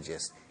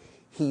psychologist.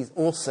 He's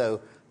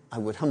also, I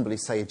would humbly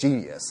say, a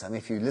genius. And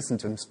if you listen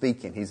to him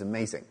speaking, he's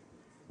amazing.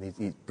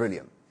 He's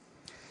brilliant.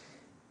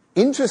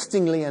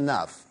 Interestingly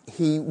enough,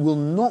 he will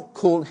not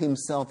call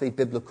himself a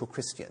biblical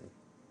Christian.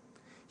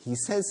 He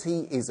says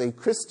he is a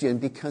Christian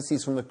because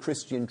he's from a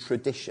Christian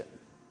tradition.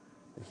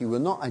 He will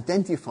not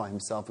identify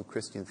himself with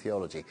Christian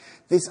theology.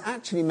 This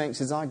actually makes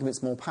his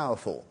arguments more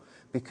powerful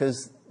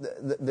because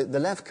the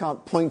left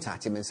can't point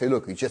at him and say,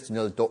 look, he's just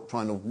another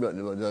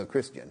doctrinal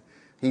Christian.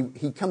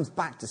 He comes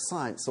back to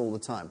science all the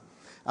time.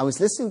 I was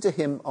listening to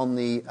him on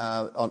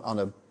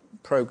a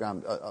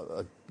program,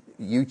 a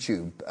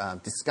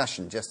YouTube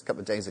discussion just a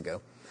couple of days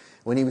ago,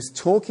 when he was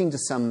talking to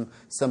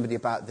somebody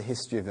about the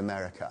history of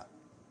America.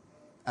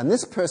 And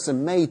this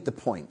person made the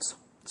point,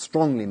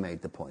 strongly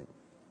made the point,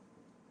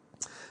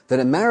 that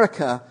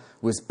America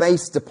was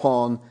based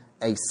upon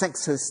a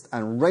sexist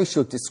and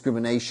racial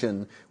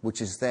discrimination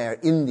which is there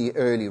in the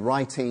early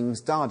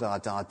writings,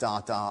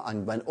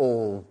 and when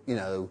all,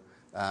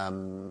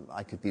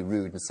 I could be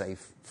rude and say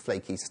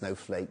flaky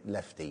snowflake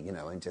lefty,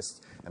 and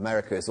just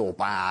America is all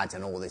bad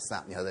and all this,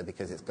 that, and the other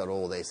because it's got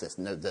all this,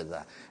 no,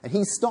 that. And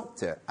he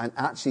stopped it and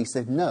actually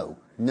said, no.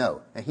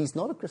 And he's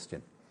not a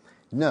Christian.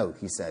 No,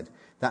 he said,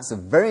 that's a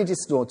very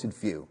distorted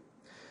view.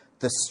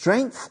 The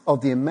strength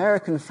of the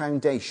American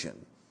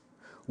foundation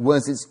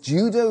was its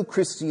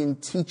Judeo-Christian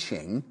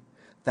teaching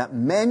that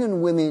men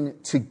and women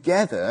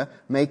together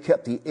make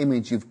up the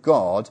image of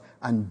God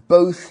and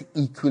both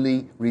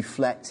equally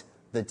reflect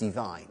the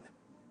divine.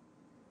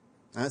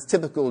 And that's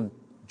typical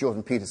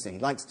Jordan Peterson. He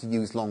likes to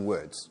use long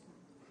words.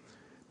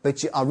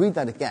 But I'll read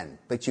that again.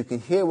 But you can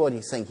hear what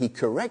he's saying. He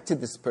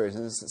corrected this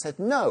person and said,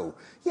 no,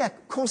 yeah,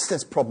 of course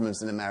there's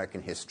problems in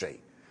American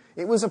history.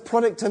 It was a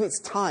product of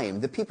its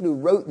time. The people who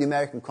wrote the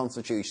American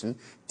Constitution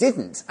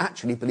didn't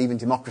actually believe in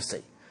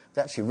democracy.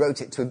 They actually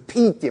wrote it to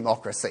impede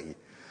democracy.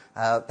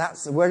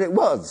 That's where it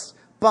was.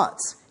 But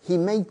he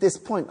made this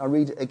point. I'll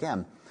read it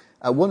again.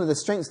 One of the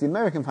strengths of the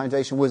American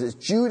Foundation was its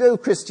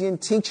Judeo-Christian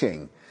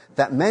teaching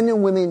that men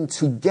and women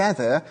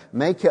together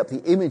make up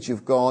the image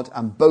of God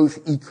and both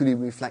equally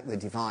reflect the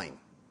divine.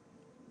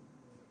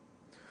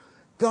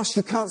 Gosh,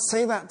 you can't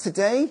say that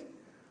today.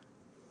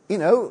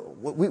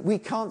 We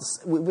can't.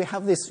 We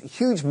have this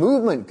huge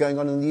movement going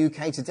on in the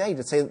UK today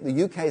to say that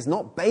the UK is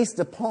not based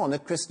upon a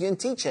Christian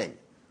teaching.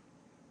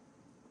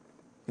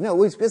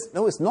 No,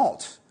 it's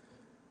not.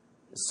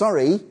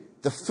 Sorry,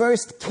 the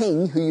first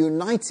king who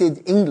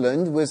united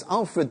England was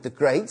Alfred the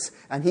Great,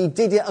 and he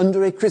did it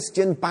under a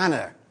Christian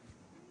banner.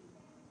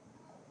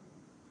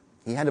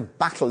 He had a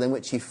battle in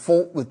which he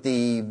fought with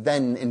the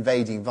then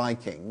invading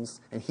Vikings,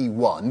 and he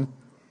won.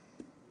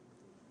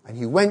 And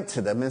he went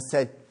to them and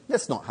said,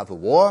 let's not have a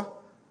war.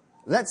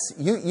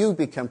 You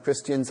become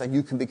Christians and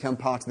you can become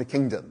part of the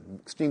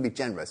kingdom. Extremely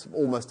generous,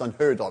 almost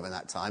unheard of in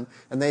that time.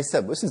 And they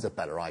said, well, this is a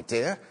better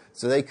idea.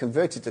 So they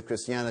converted to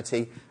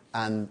Christianity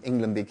and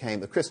England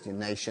became a Christian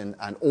nation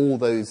and all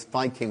those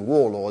Viking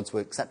warlords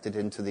were accepted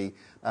into the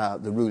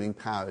ruling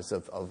powers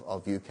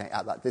of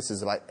UK. This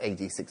is about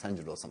AD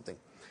 600 or something.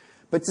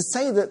 But to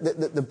say that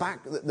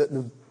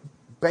the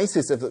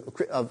basis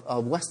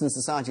of Western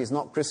society is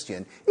not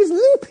Christian is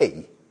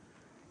loopy.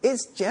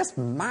 It's just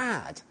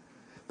mad.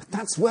 But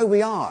that's where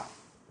we are.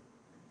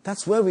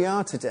 That's where we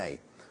are today.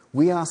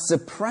 We are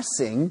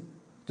suppressing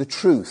the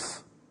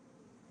truth.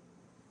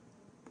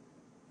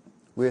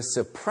 We're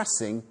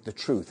suppressing the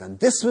truth. And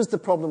this was the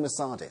problem with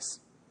Sardis.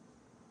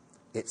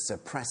 It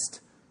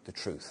suppressed the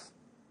truth.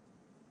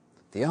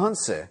 The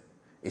answer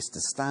is to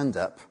stand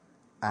up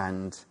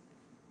and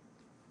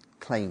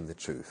claim the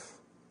truth.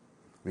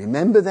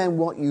 Remember then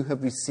what you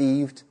have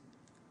received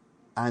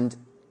and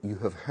you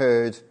have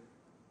heard,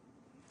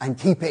 and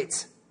keep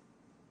it.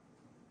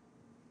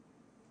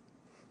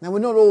 Now, we're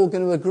not all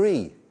going to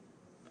agree.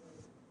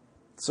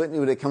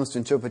 Certainly when it comes to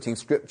interpreting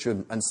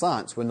Scripture and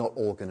science, we're not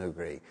all going to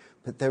agree.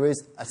 But there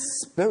is a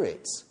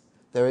spirit,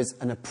 there is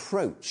an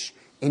approach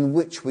in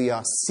which we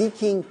are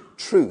seeking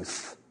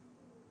truth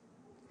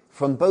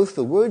from both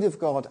the Word of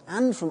God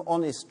and from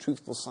honest,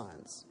 truthful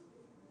science.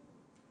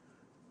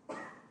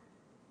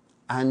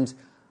 And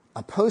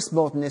a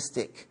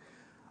postmodernistic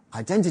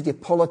identity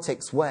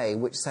politics way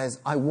which says,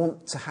 I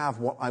want to have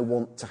what I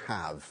want to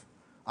have.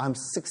 I'm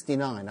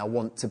 69, I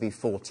want to be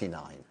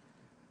 49.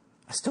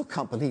 I still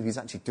can't believe he's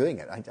actually doing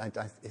it.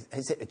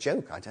 Is it a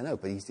joke? I don't know,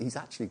 but he's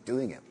actually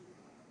doing it.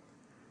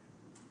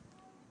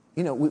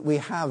 We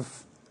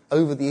have,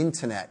 over the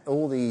internet,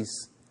 all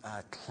these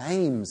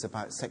claims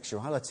about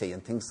sexuality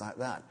and things like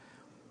that.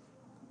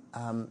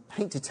 I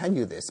hate to tell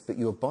you this, but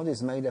your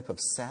body's made up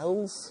of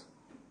cells.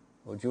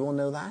 Well, do you all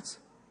know that?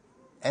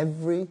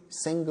 Every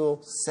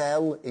single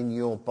cell in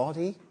your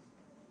body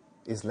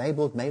is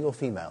labeled male or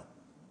female.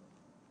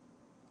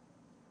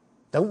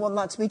 Don't want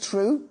that to be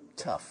true?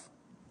 Tough.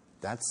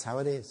 That's how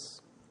it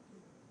is.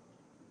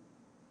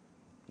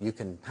 You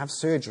can have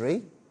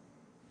surgery.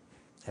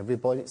 Every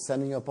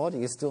cell in your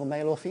body is still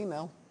male or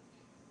female.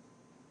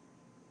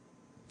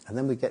 And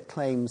then we get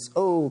claims,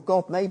 oh,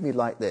 God made me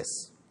like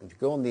this. If you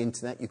go on the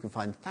internet, you can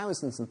find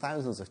thousands and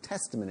thousands of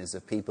testimonies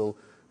of people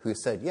who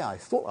said, yeah, I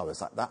thought I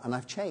was like that and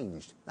I've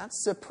changed.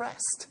 That's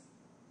suppressed.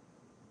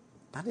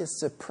 That is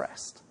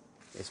suppressed.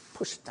 It's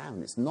pushed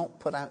down. It's not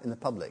put out in the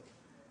public.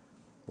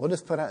 What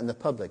is put out in the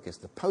public is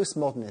the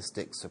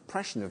postmodernistic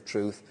suppression of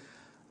truth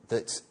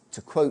that,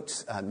 to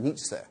quote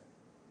Nietzsche,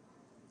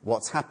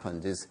 what's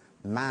happened is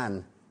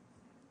man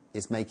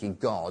is making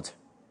God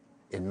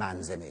in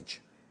man's image.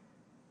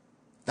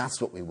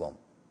 That's what we want.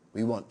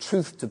 We want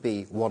truth to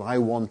be what I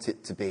want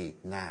it to be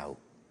now.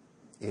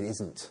 It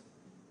isn't.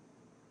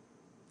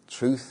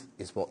 Truth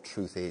is what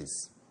truth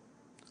is.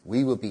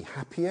 We will be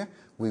happier,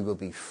 we will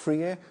be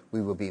freer,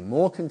 we will be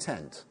more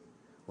content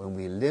when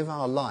we live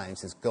our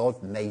lives as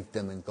God made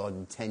them and God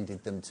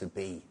intended them to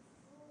be.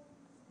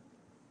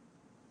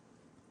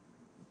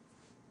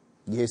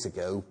 Years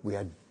ago, we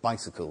had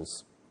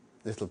bicycles,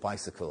 little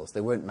bicycles. They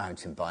weren't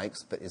mountain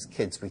bikes, but as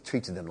kids, we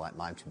treated them like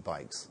mountain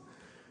bikes.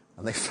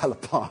 And they fell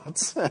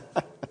apart.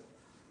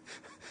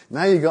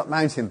 Now you've got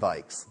mountain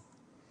bikes.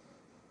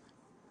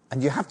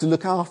 And you have to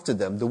look after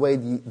them the way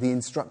the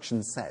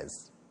instruction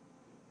says.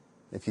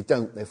 If you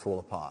don't, they fall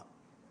apart.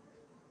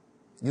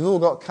 You've all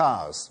got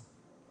cars.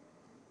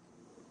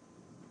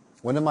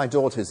 One of my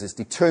daughters is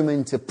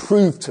determined to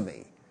prove to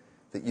me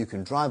that you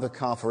can drive a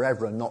car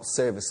forever and not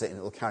service it and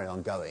it will carry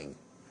on going.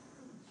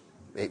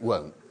 It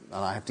won't.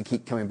 And I have to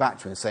keep coming back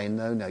to her and saying,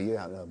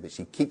 no, but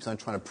she keeps on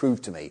trying to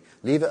prove to me,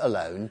 leave it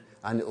alone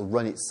and it will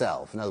run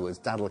itself. In other words,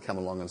 Dad will come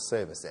along and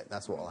service it.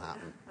 That's what will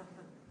happen.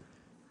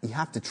 You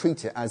have to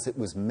treat it as it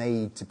was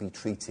made to be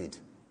treated.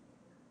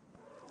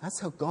 That's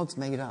how God's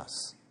made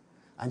us.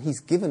 And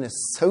he's given us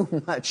so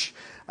much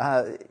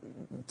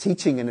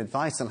teaching and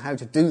advice on how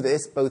to do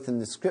this, both in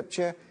the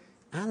scripture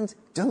and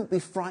don't be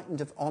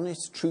frightened of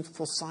honest,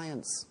 truthful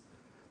science.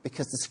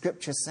 Because the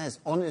scripture says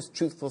honest,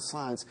 truthful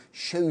science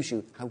shows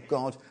you how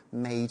God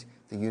made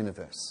the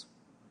universe.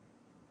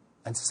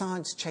 And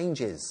science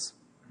changes.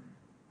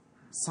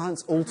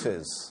 Science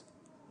alters.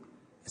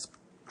 There's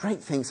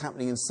great things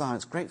happening in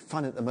science, great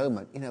fun at the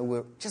moment. You know,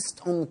 we're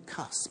just on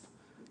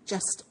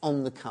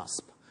the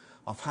cusp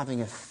of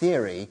having a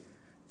theory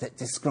that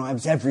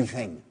describes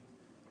everything.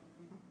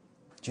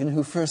 Do you know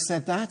who first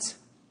said that?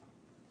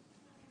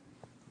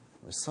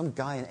 It was some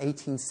guy in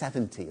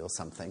 1870 or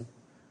something,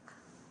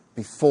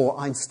 before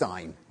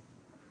Einstein.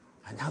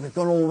 And now we've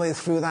gone all the way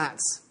through that.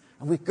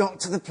 And we've got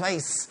to the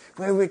place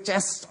where we're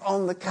just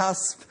on the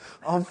cusp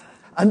of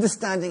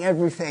understanding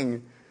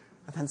everything.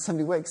 And then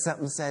somebody wakes up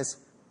and says,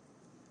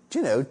 do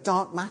you know,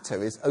 dark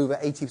matter is over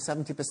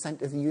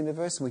 80-70% of the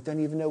universe and we don't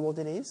even know what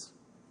it is?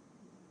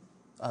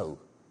 Oh.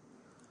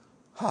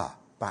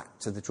 Back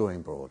to the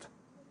drawing board.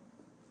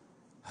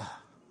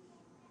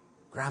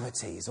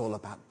 Gravity is all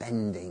about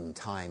bending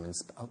time and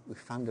we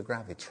found a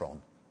gravitron.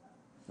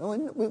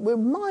 We're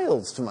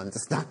miles from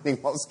understanding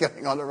what's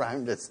going on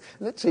around us.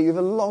 Literally, we have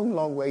a long,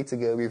 long way to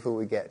go before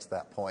we get to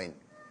that point.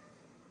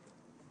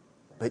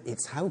 But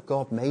it's how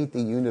God made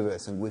the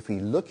universe, and if we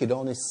look at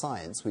honest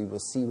science, we will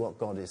see what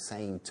God is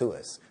saying to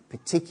us,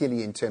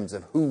 particularly in terms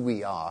of who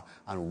we are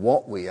and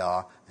what we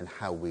are and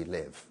how we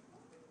live.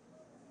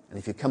 And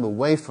if you come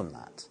away from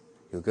that,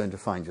 you're going to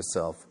find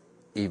yourself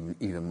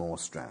even more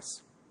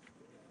stress.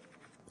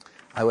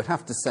 I would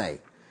have to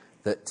say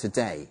that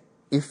today,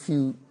 if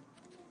you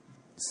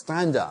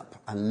stand up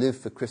and live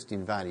for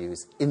Christian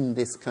values in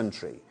this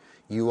country,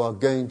 you are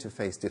going to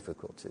face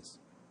difficulties.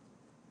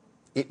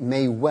 It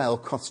may well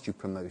cost you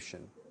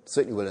promotion,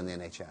 certainly will in the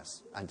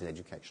NHS and in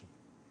education.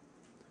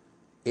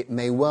 It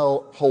may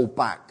well hold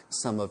back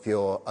some of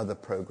your other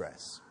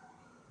progress.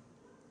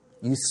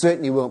 You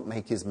certainly won't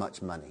make as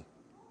much money.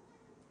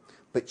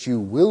 But you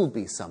will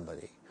be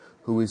somebody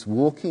who is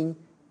walking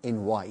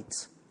in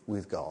white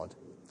with God,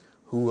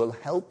 who will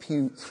help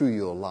you through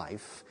your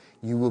life.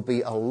 You will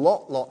be a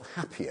lot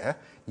happier.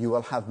 You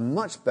will have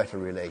much better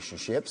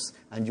relationships,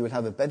 and you will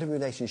have a better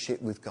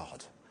relationship with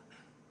God.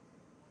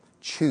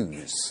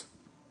 Choose.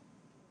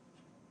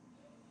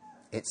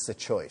 It's a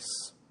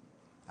choice.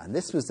 And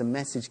this was the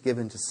message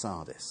given to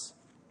Sardis.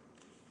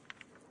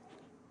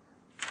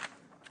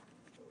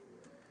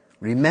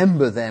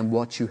 Remember then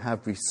what you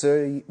have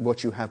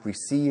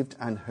received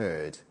and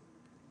heard,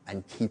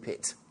 and keep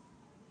it.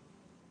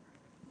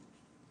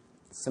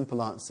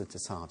 Simple answer to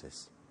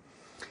Sardis.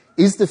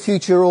 Is the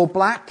future all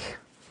black?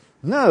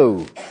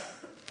 No.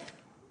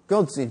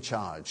 God's in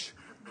charge.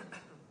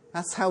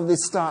 That's how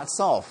this starts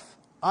off.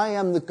 I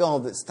am the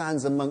God that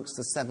stands amongst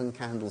the 7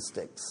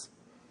 candlesticks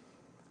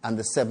and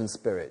the 7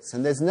 spirits.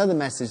 And there's another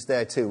message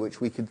there too,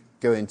 which we could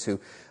go into,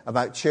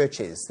 about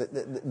churches.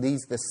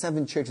 The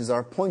 7 churches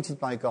are appointed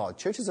by God.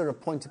 Churches are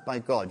appointed by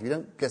God. You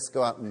don't just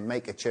go out and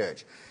make a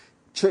church.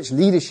 Church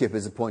leadership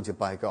is appointed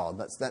by God.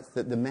 That's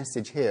the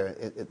message here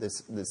at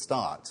the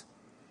start.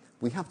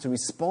 We have to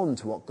respond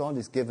to what God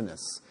has given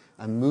us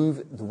and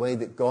move the way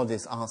that God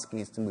is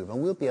asking us to move.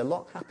 And we'll be a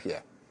lot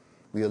happier.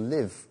 We'll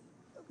live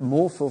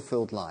more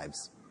fulfilled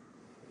lives.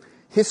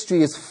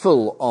 History is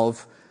full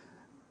of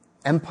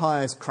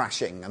empires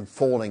crashing and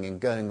falling and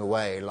going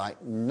away.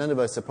 Like none of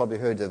us have probably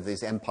heard of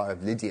this Empire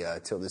of Lydia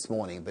till this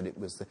morning, but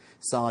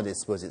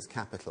Sardis was its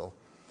capital.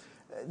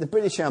 The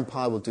British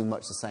Empire will do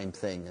much the same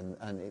thing,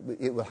 and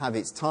it will have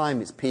its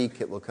time, its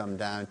peak, it will come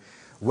down.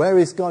 Where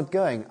is God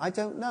going? I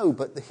don't know,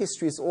 but the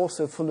history is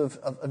also full of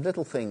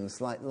little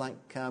things like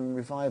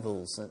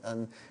revivals,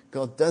 and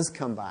God does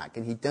come back,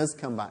 and he does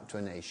come back to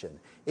a nation.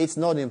 It's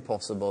not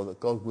impossible that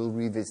God will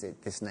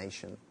revisit this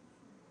nation.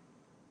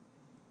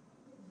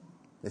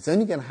 It's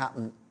only going to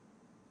happen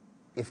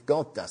if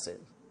God does it.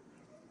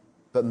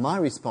 But my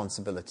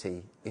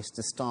responsibility is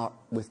to start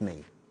with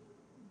me.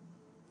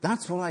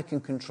 That's what I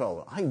can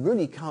control. I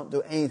really can't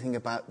do anything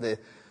about the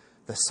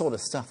sort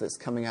of stuff that's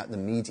coming out in the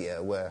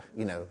media where,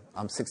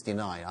 I'm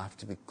 69, I have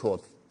to be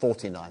called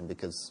 49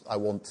 because I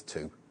want to.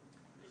 He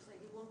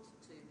wanted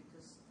to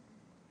because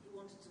he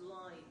wanted to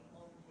lie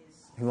on his...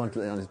 He wanted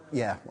to,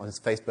 on his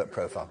Facebook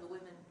profile. The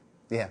women.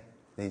 Yeah.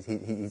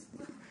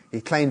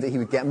 He claimed that he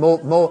would get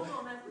more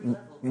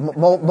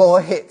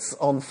hits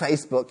on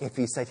Facebook if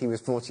he said he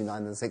was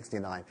 49 than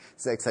 69,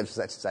 etc.,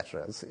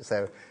 etc., etc.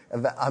 So,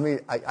 I mean,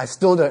 I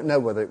still don't know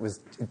whether it was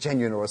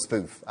genuine or a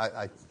spoof.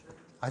 I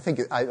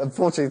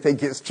unfortunately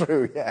think it's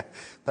true, yeah.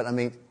 But I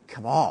mean,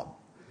 come on. He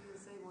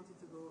didn't say he wanted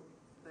to go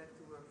back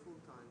to work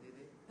full-time,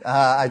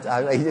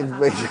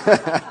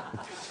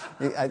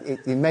 did he?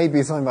 He may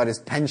be talking about his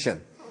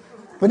pension.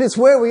 But it's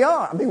where we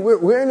are. I mean,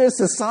 we're in a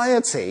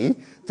society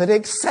that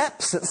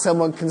accepts that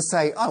someone can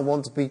say, I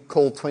want to be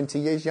called 20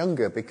 years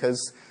younger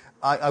because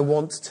I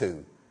want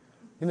to.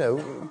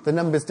 The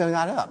numbers don't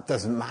add up.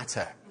 Doesn't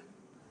matter.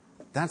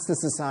 That's the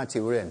society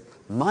we're in.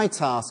 My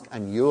task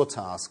and your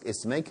task is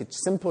to make a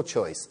simple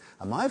choice.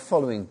 Am I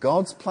following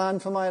God's plan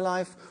for my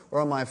life, or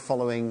am I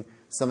following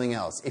something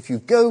else? If you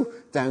go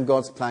down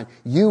God's plan,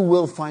 you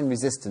will find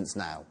resistance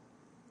now.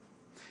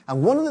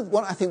 And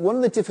I think one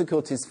of the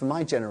difficulties for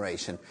my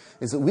generation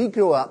is that we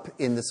grew up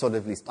in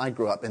at least I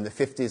grew up in the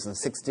 50s and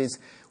 60s,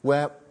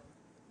 where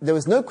there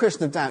was no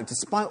question of doubt,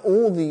 despite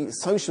all the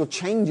social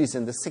changes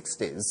in the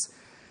 60s,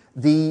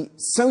 the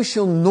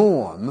social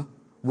norm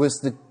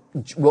was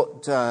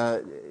what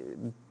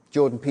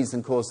Jordan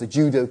Peterson calls the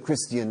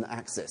Judeo-Christian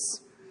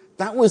axis.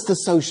 That was the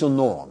social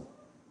norm.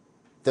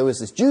 There was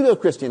this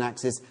Judeo-Christian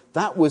axis,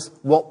 that was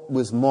what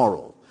was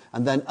moral.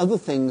 And then other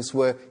things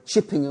were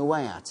chipping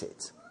away at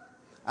it.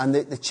 And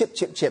the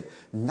chip.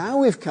 Now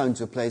we've come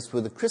to a place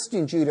where the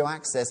Christian Judeo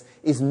axis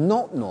is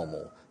not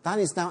normal. That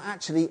is now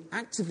actually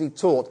actively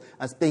taught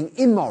as being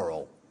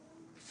immoral,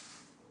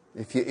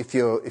 if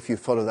you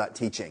follow that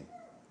teaching.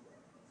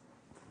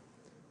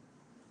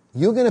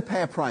 You're going to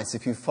pay a price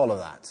if you follow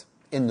that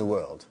in the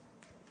world.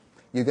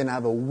 You're going to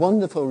have a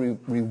wonderful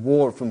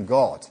reward from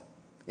God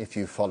if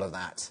you follow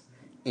that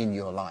in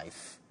your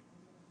life.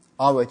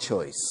 Our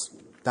choice.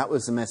 That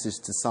was the message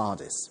to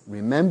Sardis.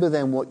 Remember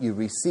then what you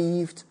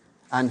received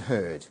and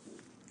heard.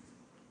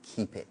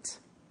 Keep it.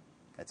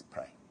 Let's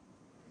pray.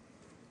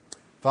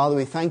 Father,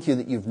 we thank you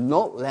that you've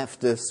not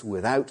left us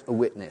without a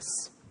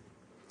witness,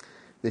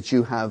 that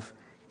you have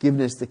given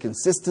us the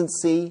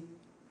consistency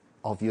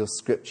of your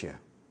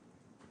scripture,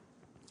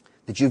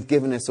 that you've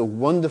given us a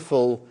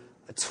wonderful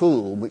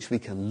tool which we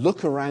can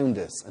look around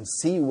us and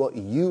see what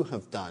you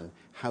have done,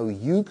 how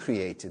you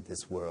created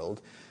this world,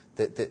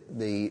 that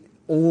the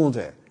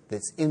order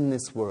that's in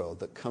this world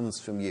that comes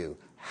from you.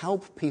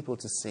 Help people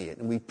to see it.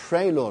 And we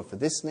pray, Lord, for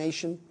this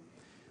nation.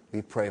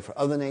 We pray for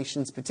other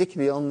nations,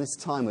 particularly on this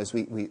time as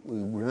we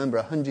remember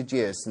 100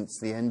 years since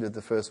the end of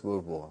the First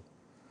World War.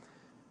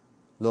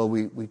 Lord,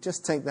 we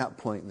just take that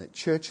point that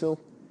Churchill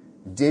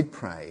did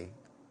pray,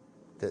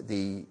 that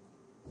the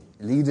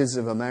leaders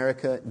of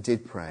America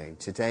did pray.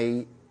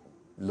 Today,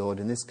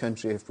 Lord, in this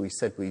country, if we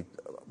said we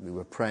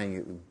were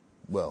praying,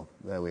 well,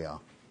 there we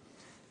are.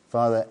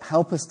 Father,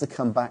 help us to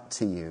come back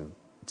to you,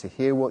 to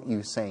hear what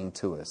you're saying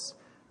to us,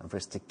 and for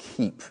us to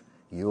keep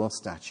your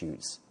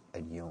statutes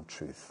and your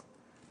truth.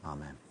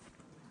 Amen.